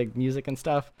stuff is like music and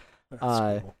stuff.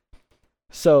 Cool.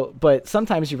 So, but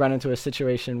sometimes you run into a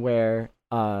situation where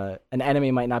an enemy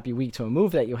might not be weak to a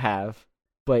move that you have,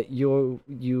 but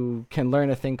you can learn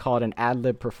a thing called an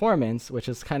ad-lib performance, which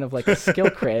is kind of like a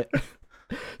skill crit.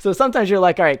 So sometimes you're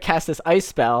like, all right, cast this ice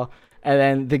spell, and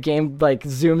then the game like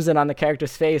zooms in on the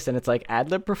character's face, and it's like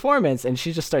ad-lib performance, and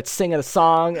she just starts singing a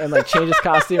song and like changes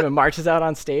costume and marches out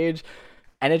on stage,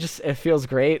 and it feels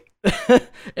great.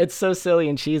 It's so silly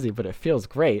and cheesy, but it feels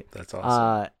great. That's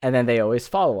awesome. And then they always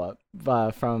follow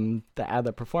up from the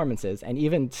ad-lib performances, and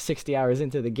even 60 hours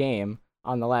into the game,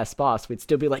 on the last boss, we'd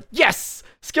still be like, yes,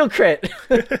 skill crit.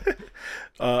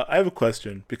 I have a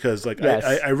question because like yes.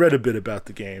 I read a bit about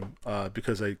the game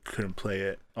because I couldn't play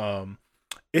it.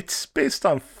 It's based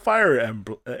on Fire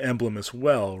Emblem as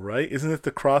well, right? Isn't it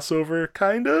the crossover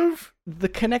kind of? The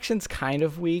connection's kind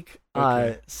of weak.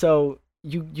 Okay. So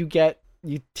you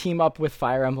team up with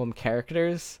Fire Emblem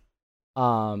characters,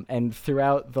 and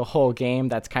throughout the whole game,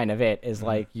 that's kind of it. Is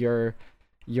like you're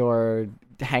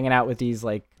hanging out with these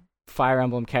like Fire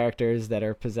Emblem characters that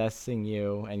are possessing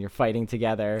you, and you're fighting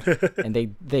together, and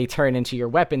they turn into your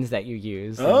weapons that you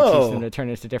use. And it teaches them to turn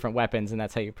into different weapons, and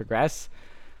that's how you progress.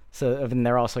 So, and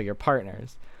they're also your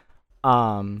partners.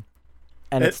 But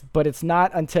it's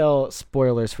not until,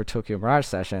 spoilers for Tokyo Mirage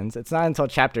Sessions, it's not until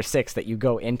chapter 6 that you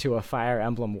go into a Fire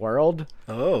Emblem world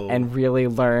and really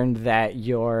learn that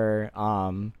you're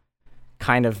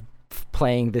kind of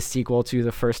playing the sequel to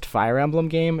the first Fire Emblem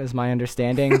game, is my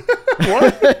understanding.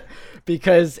 What?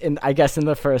 Because I guess in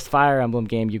the first Fire Emblem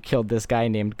game, you killed this guy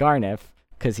named Garnif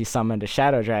because he summoned a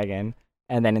Shadow Dragon,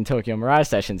 and then in Tokyo Mirage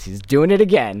Sessions, he's doing it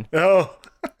again. Oh,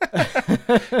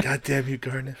 God damn you,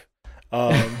 Garnif.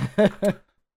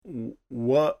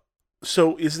 What?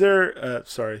 So is there?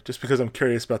 Sorry, just because I'm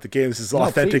curious about the game. This is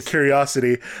authentic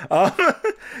curiosity.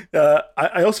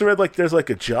 I also read like there's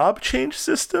like a job change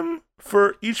system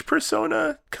for each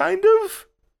persona, kind of,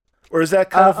 or is that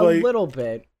kind of like a little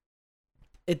bit?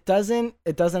 It doesn't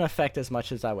affect as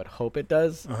much as I would hope it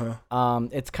does.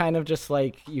 It's kind of just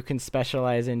like you can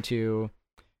specialize into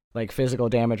like physical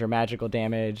damage or magical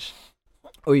damage,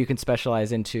 or you can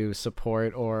specialize into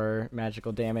support or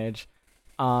magical damage.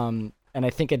 And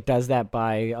I think it does that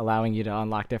by allowing you to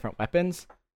unlock different weapons.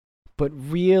 But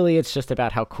really, it's just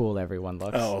about how cool everyone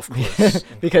looks. Oh, of course.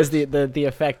 Because the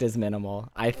effect is minimal,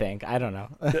 I think. I don't know.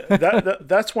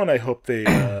 That's one I hope they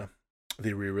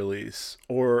re-release,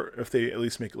 or if they at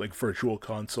least make it like Virtual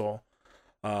Console,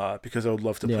 because I would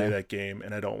love to play that game,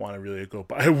 and I don't want to really go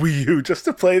buy a Wii U just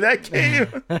to play that game.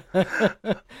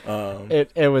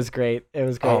 It was great. It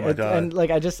was great. Oh my God. And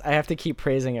like I have to keep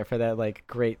praising it for that like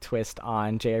great twist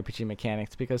on JRPG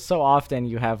mechanics, because so often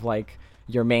you have like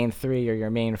your main 3 or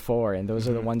your main 4, and those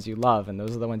are the ones you love, and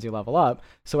those are the ones you level up.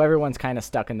 So everyone's kind of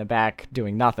stuck in the back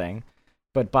doing nothing.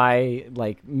 But by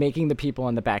like making the people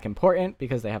in the back important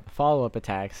because they have follow-up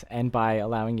attacks, and by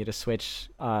allowing you to switch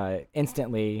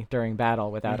instantly during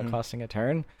battle without it costing a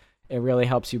turn, it really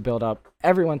helps you build up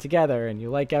everyone together, and you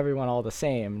like everyone all the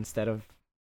same instead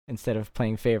of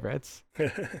playing favorites.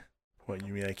 What,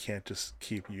 you mean I can't just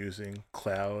keep using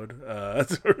Cloud or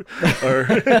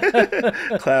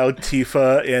Cloud,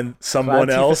 Tifa, and someone Cloud,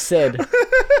 else? Tifa,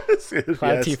 Sid.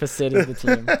 Cloud, Yes. Tifa, Sid is the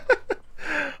team.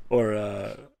 Or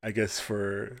I guess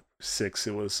for 6,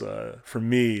 it was for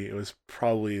me it was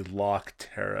probably Locke,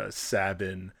 Terra,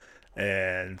 Sabin,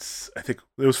 and I think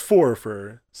it was 4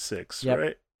 for 6,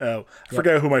 right? Oh, I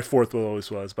forgot who my 4th one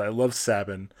always was, but I love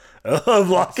Sabin. I love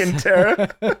Locke and Terra.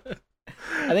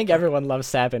 I think everyone loves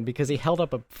Sabin because he held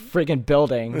up a friggin'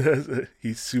 building.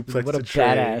 He suplexed what a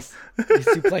train. badass. He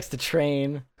suplexed the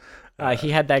train. He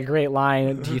had that great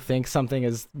line, do you think something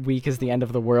as weak as the end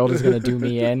of the world is going to do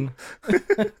me in?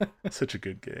 Such a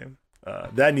good game.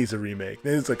 That needs a remake. It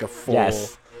needs like a full...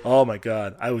 Yes. Oh my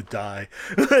God, I would die.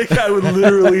 Like, I would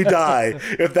literally die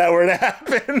if that were to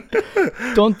happen.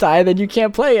 Don't die, then you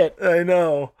can't play it. I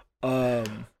know.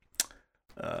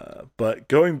 But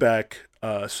going back,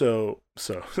 so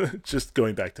just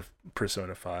going back to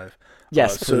Persona 5.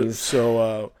 Yes, please.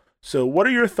 So what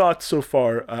are your thoughts so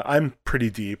far? I'm pretty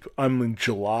deep. I'm in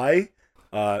July.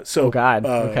 Oh God.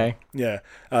 Okay. Yeah.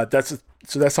 That's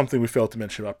something we failed to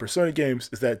mention about Persona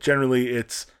games, is that generally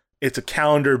it's a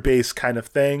calendar based kind of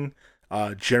thing.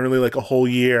 Generally like a whole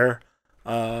year,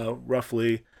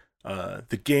 roughly.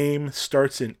 The game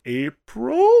starts in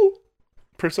April.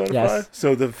 Persona 5.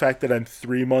 So the fact that I'm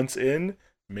 3 months in,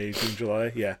 May, June,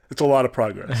 July, yeah, it's a lot of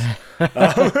progress.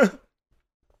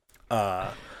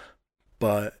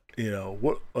 But you know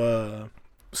what?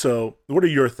 So what are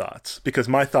your thoughts? Because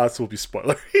my thoughts will be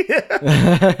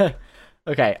spoilery.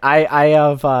 Okay, I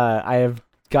have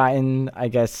gotten, I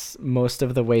guess, most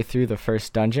of the way through the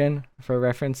first dungeon, for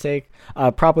reference sake.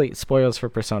 Probably spoilers for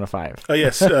Persona 5. Oh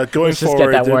yes, going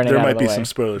forward, there might be some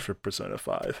spoilers for Persona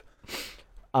 5.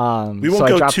 We won't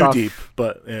go too deep,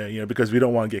 but because we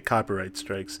don't want to get copyright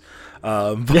strikes.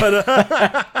 But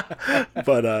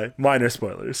minor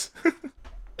spoilers.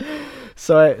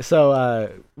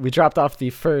 So we dropped off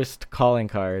the first calling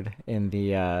card in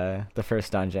the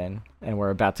first dungeon, and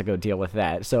we're about to go deal with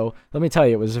that. So let me tell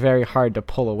you, it was very hard to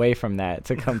pull away from that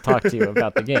to come talk to you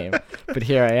about the game, but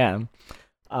here I am.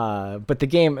 But the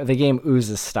game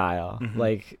oozes style.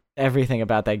 Like everything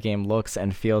about that game looks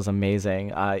and feels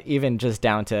amazing. Even just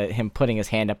down to him putting his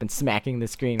hand up and smacking the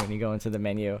screen when you go into the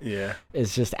menu. Yeah,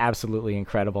 is just absolutely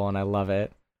incredible, and I love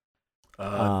it.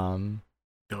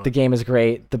 The game is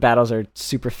great. The battles are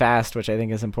super fast, which I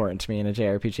think is important to me in a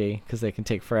JRPG because they can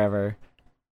take forever,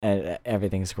 and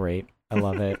everything's great. I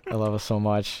love it. I love it so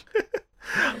much.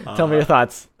 Tell me your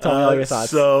thoughts. Tell me all your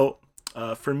thoughts. So,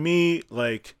 for me,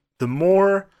 like, the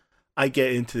more I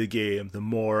get into the game, the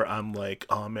more I'm like,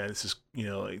 oh man, this is,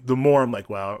 the more I'm like,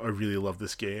 wow, I really love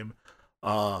this game.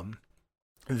 Obviously,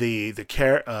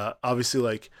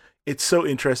 like, it's so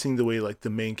interesting the way, like,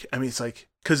 it's like,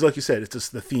 because like you said, it's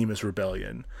just the theme is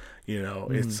rebellion.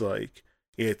 It's like,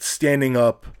 it's standing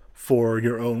up for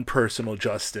your own personal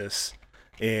justice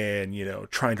and,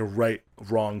 trying to right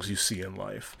wrongs you see in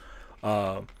life.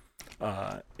 And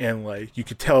like, you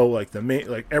could tell, like,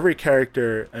 every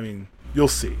character, you'll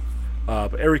see.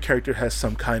 But every character has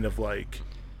some kind of like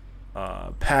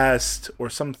past or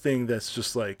something that's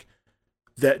just like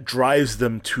that drives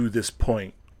them to this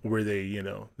point where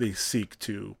they seek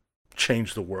to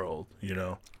change the world.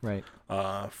 Right.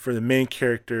 For the main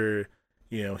character,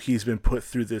 he's been put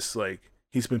through this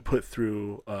he's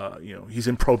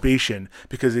in probation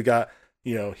because he got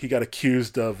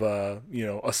accused of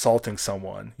assaulting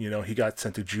someone. He got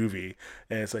sent to juvie,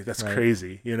 and it's like that's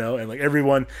crazy, and like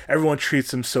everyone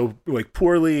treats him so like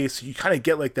poorly, so you kind of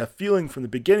get like that feeling from the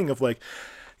beginning of like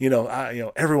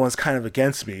everyone's kind of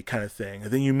against me kind of thing.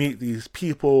 And then you meet these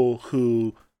people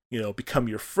who become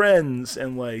your friends,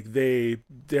 and like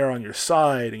they're on your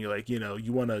side, and you're like you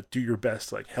want to do your best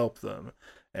to like help them,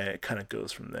 and it kind of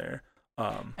goes from there.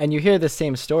 And you hear the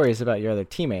same stories about your other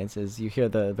teammates. As you hear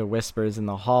the whispers in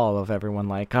the hall of everyone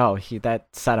like, oh,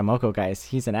 that Sadamoko guy,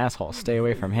 he's an asshole, stay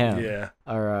away from him. Yeah.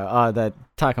 Or oh, that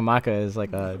Takamaka is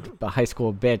like a high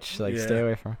school bitch, like stay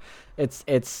away from him.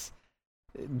 It's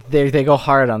they go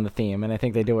hard on the theme, and I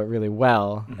think they do it really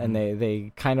well. Mm-hmm. And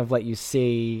they kind of let you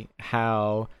see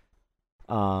how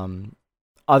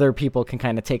other people can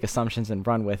kind of take assumptions and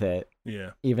run with it.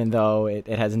 Yeah. Even though it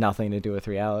has nothing to do with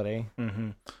reality.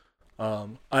 Mm-hmm.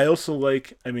 I also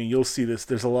you'll see this.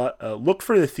 There's a lot. Look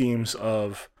for the themes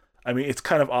of. It's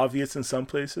kind of obvious in some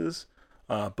places,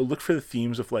 but look for the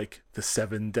themes of like the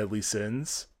 7 deadly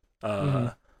sins.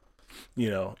 It'll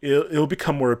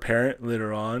become more apparent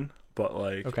later on. But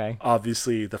like,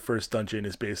 obviously, the first dungeon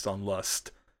is based on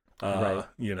lust. Right.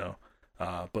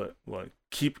 But like,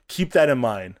 keep that in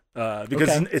mind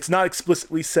because it's not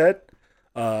explicitly said.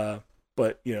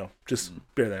 But just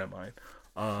bear that in mind.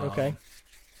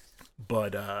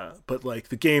 But like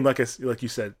the game, like you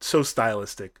said, so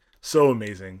stylistic, so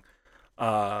amazing,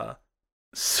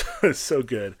 so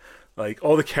good. Like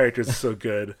all the characters are so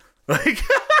good. Like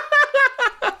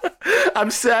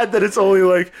I'm sad that it's only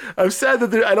like I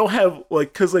don't have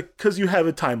because you have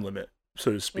a time limit,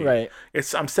 so to speak. Right.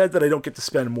 I'm sad that I don't get to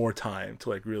spend more time to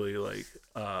like really like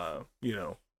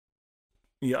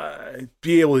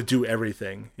be able to do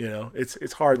everything.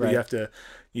 It's hard, but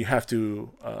you have to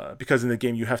because in the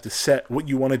game you have to set what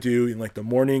you want to do in like the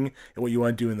morning and what you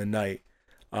want to do in the night,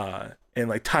 and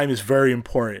like time is very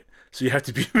important, so you have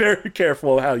to be very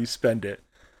careful how you spend it.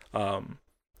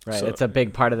 Right, so, it's a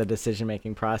big part of the decision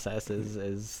making process.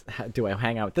 Is do I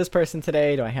hang out with this person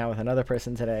today? Do I hang out with another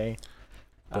person today?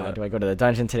 Do I go to the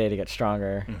dungeon today to get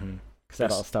stronger? Mm-hmm.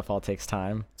 Because that all takes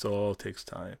time. It all takes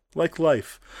time, like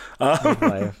life.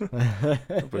 Life.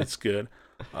 But it's good.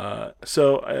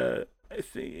 So I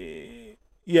think,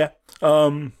 yeah.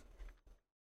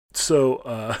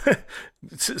 So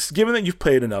given that you've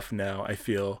played enough now, I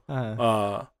feel.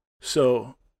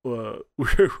 So we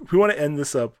want to end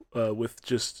this up with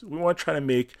we want to try to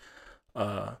make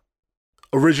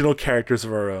original characters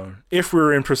of our own. If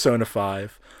we're in Persona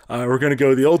 5, we're going to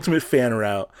go the ultimate fan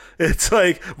route. It's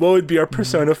like, what would be our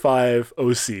Persona 5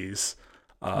 OCs?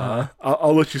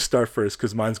 I'll let you start first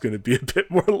because mine's going to be a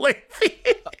bit more lengthy.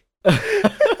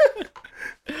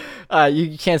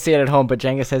 You can't see it at home, but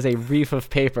Jengis has a reef of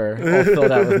paper all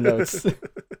filled out with notes.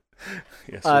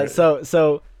 Yes, right.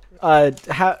 So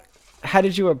how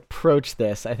did you approach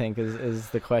this, I think, is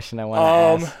the question I want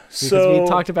to ask. Because we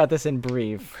talked about this in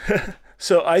brief.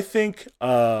 So I think,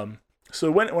 so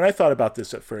when I thought about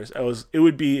this at first, it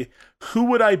would be, who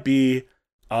would I be?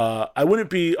 I wouldn't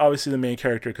be obviously the main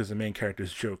character because the main character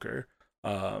is Joker.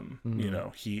 I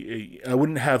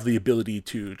wouldn't have the ability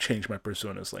to change my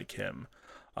personas like him.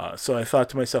 So I thought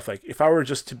to myself, like, if I were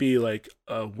just to be like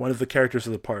one of the characters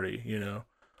of the party,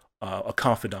 a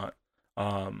confidant,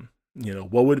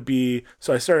 what would be?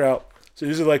 So I started out. So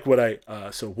this is like what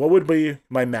what would be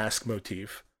my mask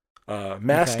motif?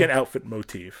 Mask and outfit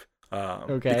motif.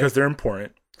 Because they're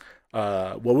important.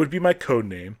 What would be my code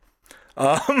name?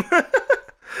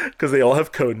 Because they all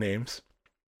have code names.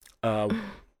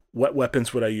 What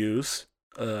weapons would I use?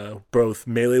 Both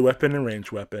melee weapon and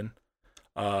range weapon.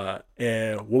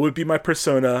 And what would be my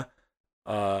persona?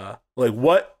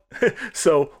 What?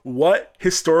 So what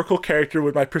historical character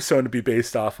would my persona be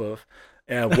based off of?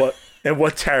 And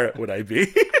what tarot would I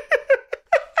be?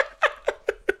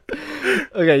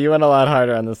 Okay, you went a lot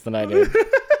harder on this than I did.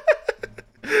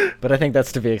 But I think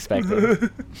that's to be expected.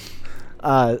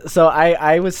 So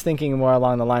I was thinking more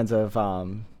along the lines of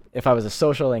if I was a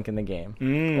social link in the game,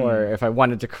 or if I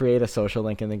wanted to create a social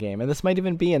link in the game. And this might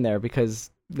even be in there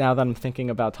because now that I'm thinking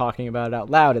about talking about it out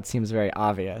loud, it seems very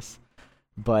obvious.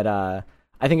 But I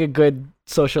think a good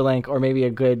social link or maybe a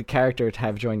good character to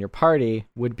have join your party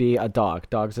would be a dog.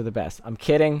 Dogs are the best. I'm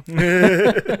kidding.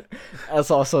 That's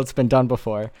also, it's been done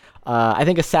before. I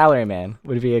think a salaryman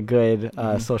would be a good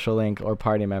social link or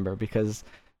party member, because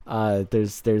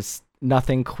there's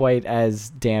nothing quite as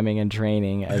damning and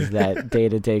draining as that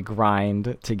day-to-day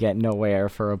grind to get nowhere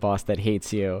for a boss that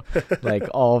hates you. Like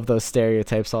all of those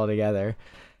stereotypes all together.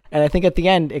 And I think at the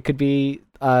end it could be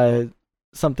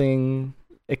something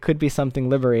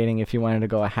liberating if you wanted to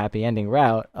go a happy ending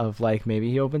route of like maybe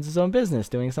he opens his own business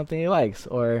doing something he likes,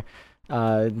 or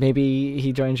maybe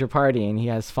he joins your party and he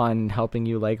has fun helping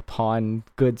you like pawn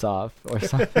goods off or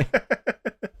something.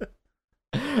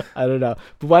 I don't know.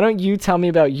 But why don't you tell me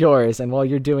about yours, and while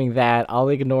you're doing that, I'll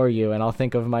ignore you and I'll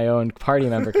think of my own party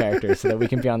member characters so that we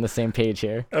can be on the same page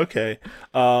here. Okay.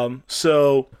 I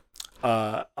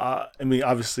mean,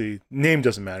 obviously, name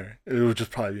doesn't matter. It would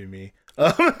just probably be me.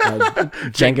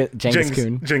 Genghis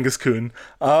Khan. Genghis Khan,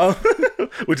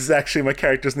 which is actually my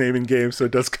character's name in game, so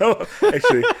it does come up.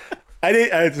 Actually,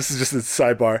 this is just a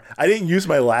sidebar. I didn't use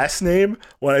my last name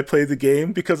when I played the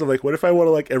game because of like, what if I want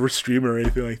to like ever stream or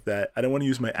anything like that? I don't want to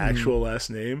use my actual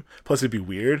last name. Plus, it'd be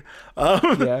weird.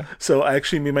 So I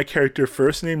actually made my character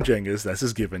first name Genghis. That's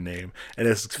his given name, and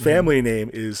his family name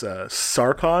is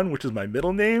Sarkhan, which is my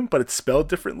middle name, but it's spelled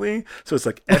differently. So it's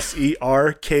like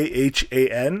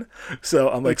Serkhan. So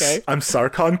I'm like, I'm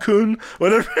Sarkhan Kun.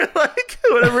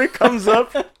 Whenever it comes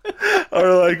up,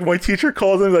 or like my teacher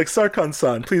calls him like,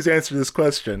 Sarkhan-san, please answer this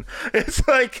question. It's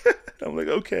like, I'm like,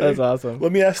 okay, that's awesome.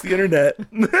 Let me ask the internet.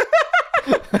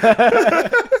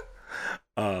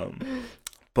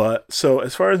 But so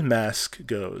as far as mask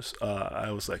goes,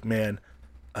 I was like, man,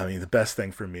 I mean, the best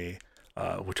thing for me,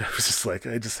 which I was just like,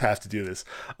 I just have to do this,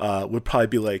 would probably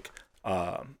be like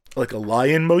a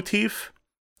lion motif.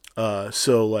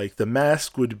 So like the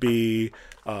mask would be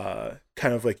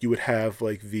kind of like you would have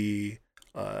like the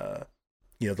the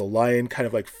lion kind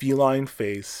of like feline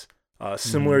face,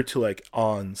 similar to like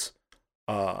On's,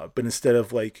 but instead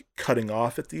of like cutting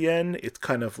off at the end, it's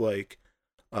kind of like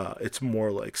it's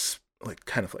more like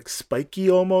kind of like spiky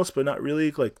almost, but not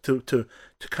really, like to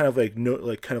kind of like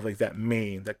kind of like that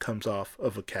mane that comes off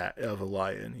of a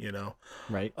lion, you know?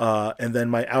 Right. And then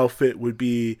my outfit would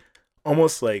be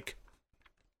almost like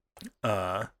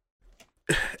it'd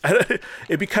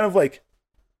be kind of like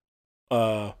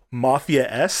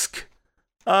mafia-esque,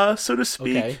 so to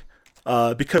speak.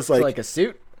 Okay. Because so like a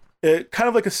suit? Kind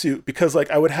of like a suit, because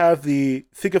like I would have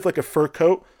think of like a fur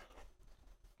coat.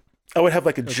 I would have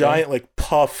like a giant like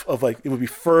puff of like, it would be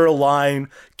fur-lined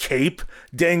cape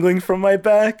dangling from my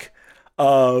back.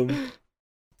 And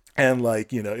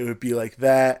like, it would be like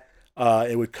that.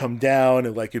 It would come down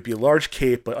and like it'd be a large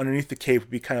cape, but underneath the cape would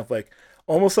be kind of like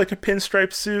almost like a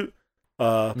pinstripe suit.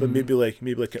 But maybe like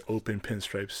an open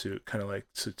pinstripe suit, kind of like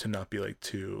to not be like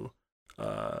too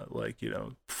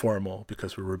formal,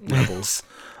 because we're rebels.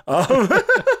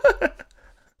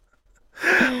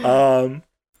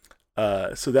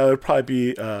 So that would probably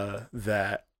be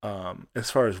that. As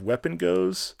far as weapon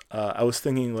goes, I was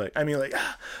thinking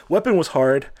weapon was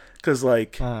hard because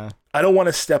I don't want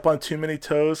to step on too many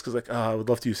toes, because I would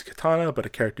love to use a katana, but a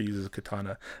character uses a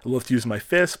katana. I'd love to use my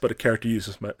fist, but a character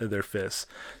uses their fist.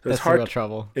 So That's real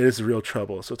trouble. It is real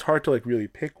trouble. So it's hard to like really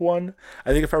pick one.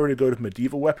 I think if I were to go to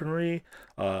medieval weaponry,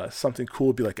 something cool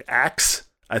would be like an axe.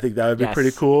 I think that would be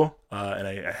pretty cool. And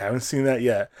I haven't seen that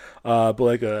yet. But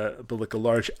like a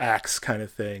large axe kind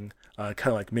of thing. Kind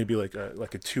of like maybe like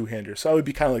a two-hander. So I would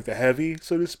be kind of like the heavy,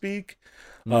 so to speak.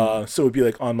 So it would be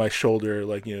like on my shoulder,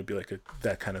 like, it'd be like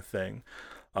that kind of thing.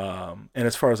 And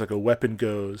as far as like a weapon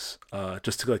goes,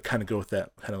 just to like kind of go with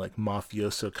that kind of like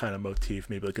mafioso kind of motif,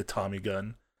 maybe like a Tommy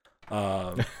gun.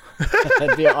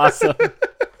 That'd be awesome.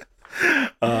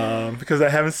 Because I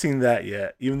haven't seen that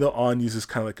yet, even though On uses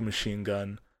kind of like a machine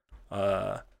gun.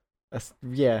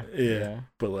 Yeah.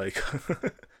 But like,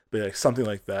 something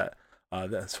like that.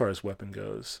 As far as weapon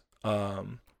goes.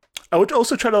 I would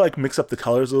also try to like mix up the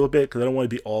colors a little bit, because I don't want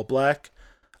to be all black.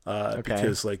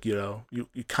 Because like, you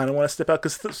kind of want to step out,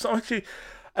 because actually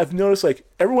I've noticed like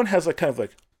everyone has like kind of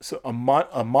like a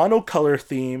monocolor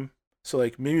theme. So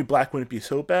like maybe black wouldn't be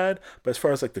so bad, but as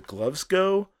far as like the gloves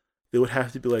go, they would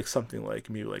have to be like something like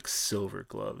maybe like silver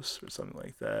gloves or something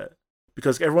like that,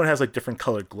 because everyone has like different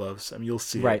colored gloves. I mean, you'll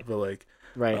see it, but like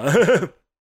like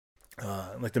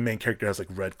the main character has like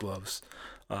red gloves.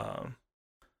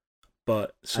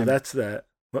 But so that's that.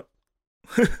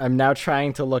 I'm now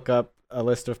trying to look up a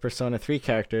list of Persona 3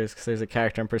 characters, because there's a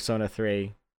character in Persona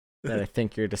 3 that I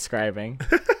think you're describing.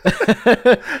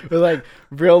 With like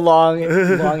real long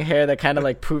hair that kind of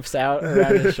like poofs out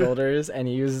around his shoulders, and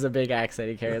he uses a big axe that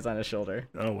he carries on his shoulder.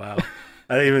 Oh wow.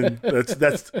 I didn't even.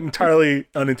 That's entirely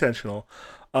unintentional.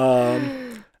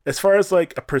 As far as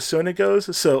like a persona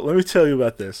goes, so let me tell you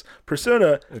about this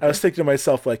persona. Okay. I was thinking to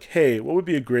myself like, hey, what would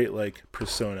be a great like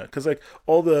persona? Because like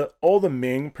all the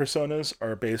main personas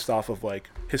are based off of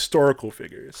like historical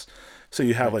figures. So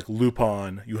you have like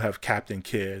Lupin, you have Captain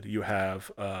Kidd, you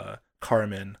have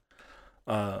Carmen.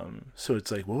 So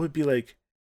it's like, what would be like?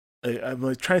 I'm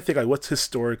like trying to think like what's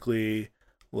historically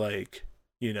like,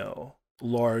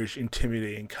 large,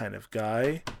 intimidating kind of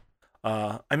guy.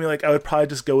 I mean, like, I would probably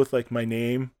just go with, like, my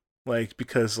name, like,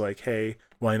 because, like, hey,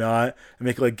 why not? And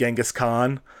make it, like, Genghis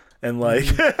Khan, and, like,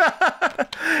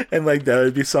 and, like, that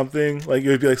would be something. Like, it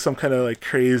would be, like, some kind of, like,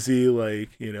 crazy, like,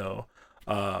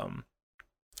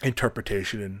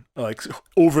 interpretation and, like,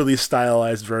 overly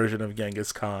stylized version of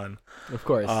Genghis Khan. Of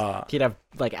course. He'd have,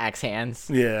 like, axe hands.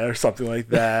 Yeah, or something like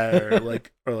that,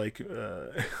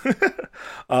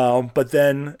 but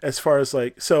then as far as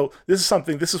like, so this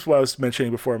is what I was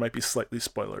mentioning before. It might be slightly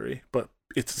spoilery, but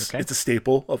it's a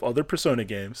staple of other Persona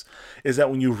games, is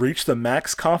that when you reach the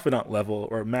max confidant level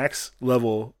or max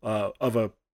level of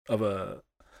a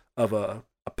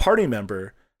party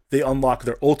member, they unlock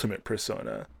their ultimate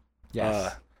persona.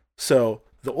 Yes. So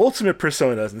the ultimate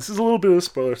personas, and this is a little bit of a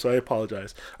spoiler, so I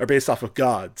apologize, are based off of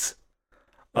gods.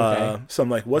 Okay. So I'm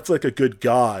like, what's like a good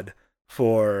god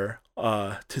for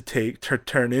to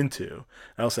turn into?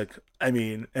 And I was like, I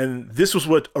mean, and this was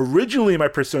what originally my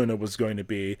persona was going to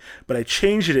be, but I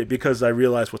changed it because I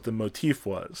realized what the motif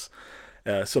was.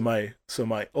 So my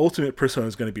ultimate persona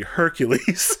is going to be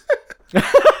Hercules,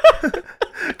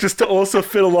 just to also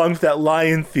fit along with that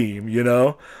lion theme,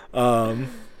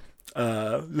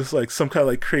 just like some kind of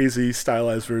like crazy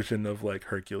stylized version of like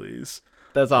Hercules.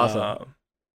 That's awesome.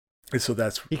 And so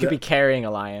he could be carrying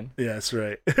a lion. Yeah, that's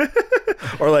right.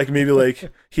 Or like maybe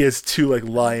like he has two like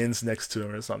lions next to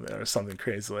him or something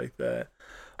crazy like that.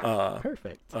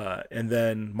 Perfect. And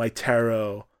then my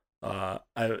tarot, I'm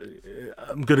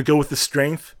gonna go with the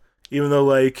strength, even though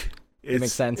like it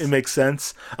makes sense. It makes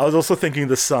sense. I was also thinking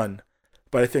the sun,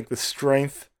 but I think the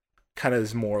strength kind of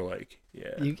is more like.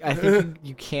 Yeah, I think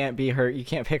you can't be hurt. You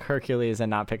can't pick Hercules and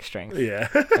not pick strength. Yeah,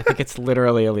 I think it's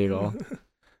literally illegal.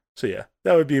 So yeah,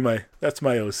 that's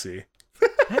my OC.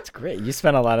 That's great. You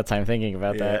spent a lot of time thinking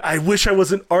about that. I wish I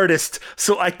was an artist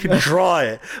so I could draw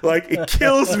it. Like it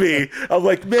kills me. I'm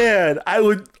like, man, it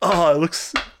would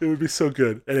be so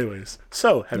good. Anyways,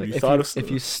 so have you thought of? If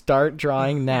you start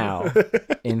drawing now,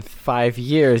 in 5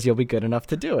 years you'll be good enough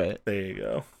to do it. There you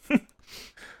go.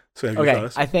 So have you thought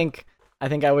of? I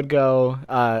think I would go.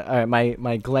 All right,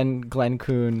 my Glenn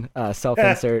Kuhn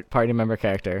self-insert party member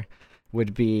character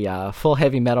would be full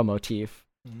heavy metal motif.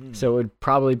 So it would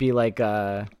probably be like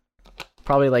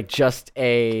just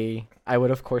a. I would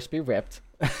of course be ripped,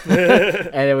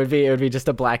 and it would be just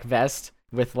a black vest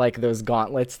with like those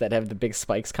gauntlets that have the big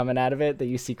spikes coming out of it that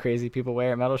you see crazy people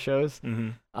wear at metal shows.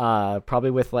 Mm-hmm. Probably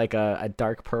with like a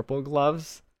dark purple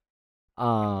gloves.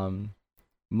 My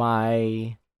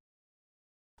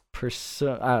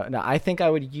no, I think I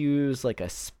would use like a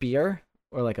spear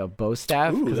or like a bow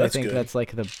staff because I think that's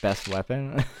like the best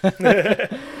weapon.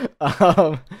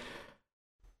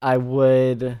 I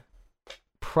would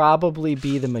probably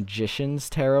be the Magician's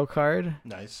Tarot card.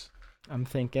 Nice. I'm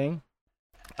thinking.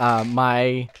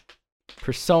 My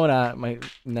persona,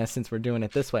 since we're doing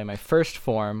it this way, my first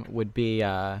form would be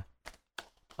Alexi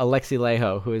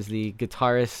Laiho, who is the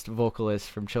guitarist vocalist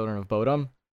from Children of Bodom,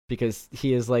 because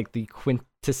he is like the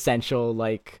quintessential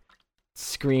like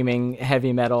screaming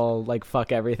heavy metal like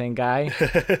fuck everything guy.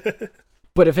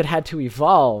 But if it had to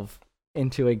evolve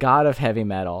into a god of heavy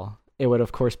metal, it would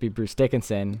of course be Bruce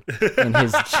Dickinson in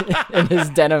his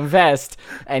denim vest,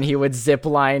 and he would zip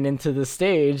line into the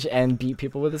stage and beat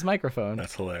people with his microphone.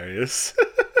 That's hilarious.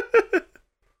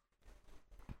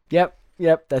 Yep,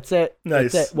 that's it.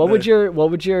 Nice. That's it. What would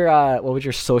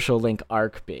your social link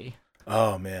arc be?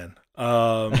 Oh man.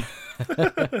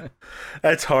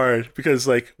 That's hard because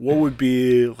like what would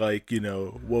be like,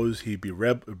 what would he be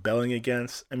rebelling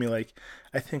against? I mean, like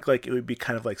I think like it would be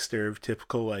kind of like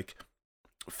stereotypical like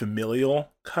familial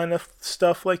kind of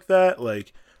stuff like that,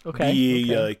 like like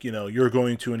you're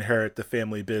going to inherit the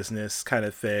family business kind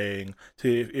of thing,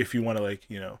 to if you want to like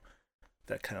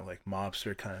that kind of like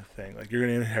mobster kind of thing, like you're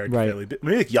gonna inherit the family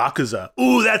maybe like Yakuza.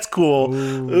 Ooh, that's cool.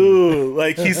 Ooh,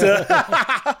 like he's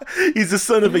the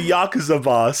son of a Yakuza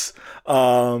boss,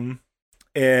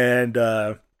 and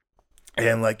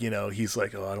like he's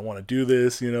like, oh, I don't want to do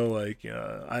this,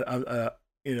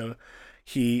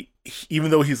 he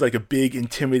even though he's like a big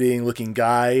intimidating looking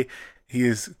guy,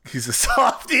 he's a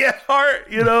softy at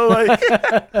heart, like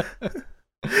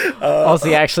Also,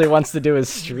 he actually wants to do his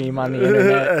stream on the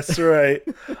internet. That's right.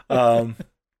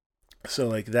 So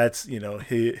like that's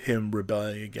him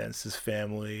rebelling against his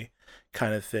family,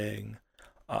 kind of thing.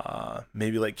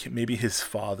 Maybe his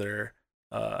father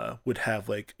would have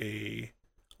like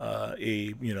would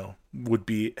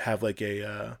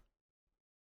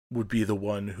be the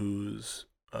one who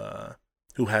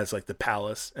has like the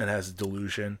palace and has a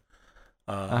delusion.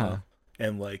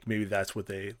 And like maybe that's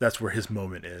where his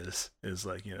moment is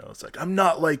like, it's like, I'm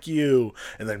not like you,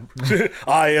 and then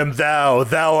I am thou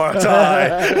art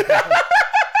I.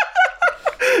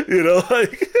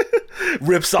 Like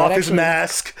rips off his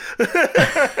mask.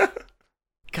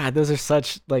 God, those are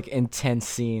such like intense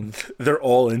scenes. They're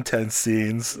all intense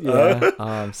scenes. Yeah.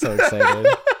 I'm so excited.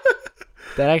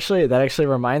 That actually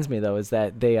reminds me though, is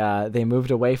that they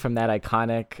moved away from that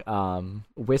iconic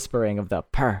whispering of the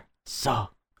so.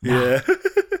 Yeah.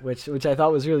 which I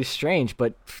thought was really strange,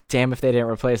 but damn if they didn't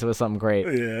replace it with something great.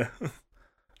 Yeah.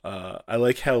 I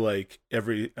like how like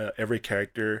every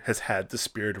character has had the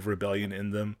spirit of rebellion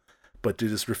in them, but they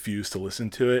just refuse to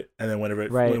listen to it. And then whenever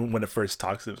when it first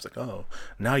talks to them, it's like, oh,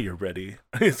 now you're ready.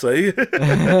 It's like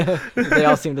they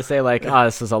all seem to say like, oh,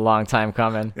 this is a long time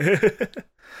coming.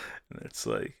 And it's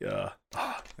like,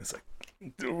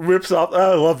 rips off.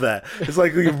 Oh, I love that. It's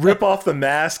like you rip off the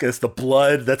mask, and it's the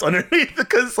blood that's underneath.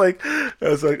 Because like, I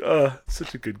was like, oh,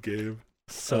 such a good game.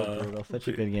 So brutal. Such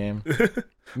a good game.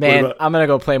 Man, I'm gonna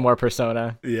go play more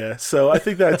Persona. Yeah, so I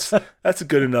think that's a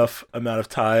good enough amount of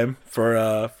time for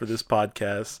this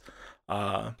podcast.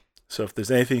 So if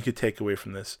there's anything you could take away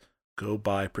from this, go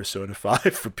buy Persona 5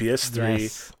 for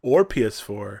PS3 or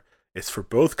PS4. It's for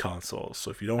both consoles.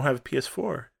 So if you don't have a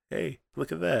PS4, hey,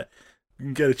 look at that. You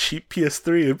can get a cheap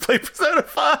PS3 and play Persona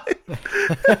 5.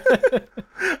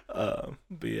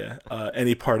 But yeah,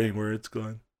 any parting words,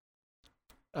 Glenn?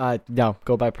 No,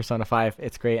 go buy Persona 5.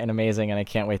 It's great and amazing, and I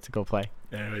can't wait to go play.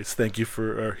 Anyways, thank you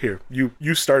for here.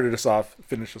 You started us off.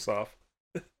 Finish us off.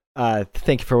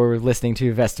 Thank you for listening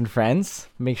to Vest and Friends.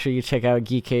 Make sure you check out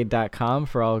geekade.com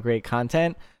for all great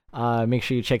content. Make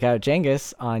sure you check out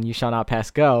Jengus on You Shall Not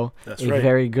Pass Go. That's right.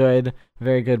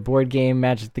 Very good board game,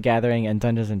 Magic the Gathering, and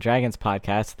Dungeons and Dragons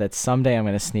podcast that someday I'm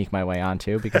going to sneak my way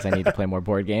onto because I need to play more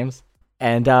board games.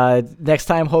 And next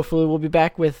time, hopefully, we'll be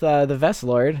back with the Vest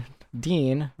Lord,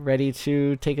 Dean, ready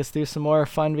to take us through some more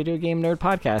fun video game nerd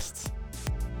podcasts.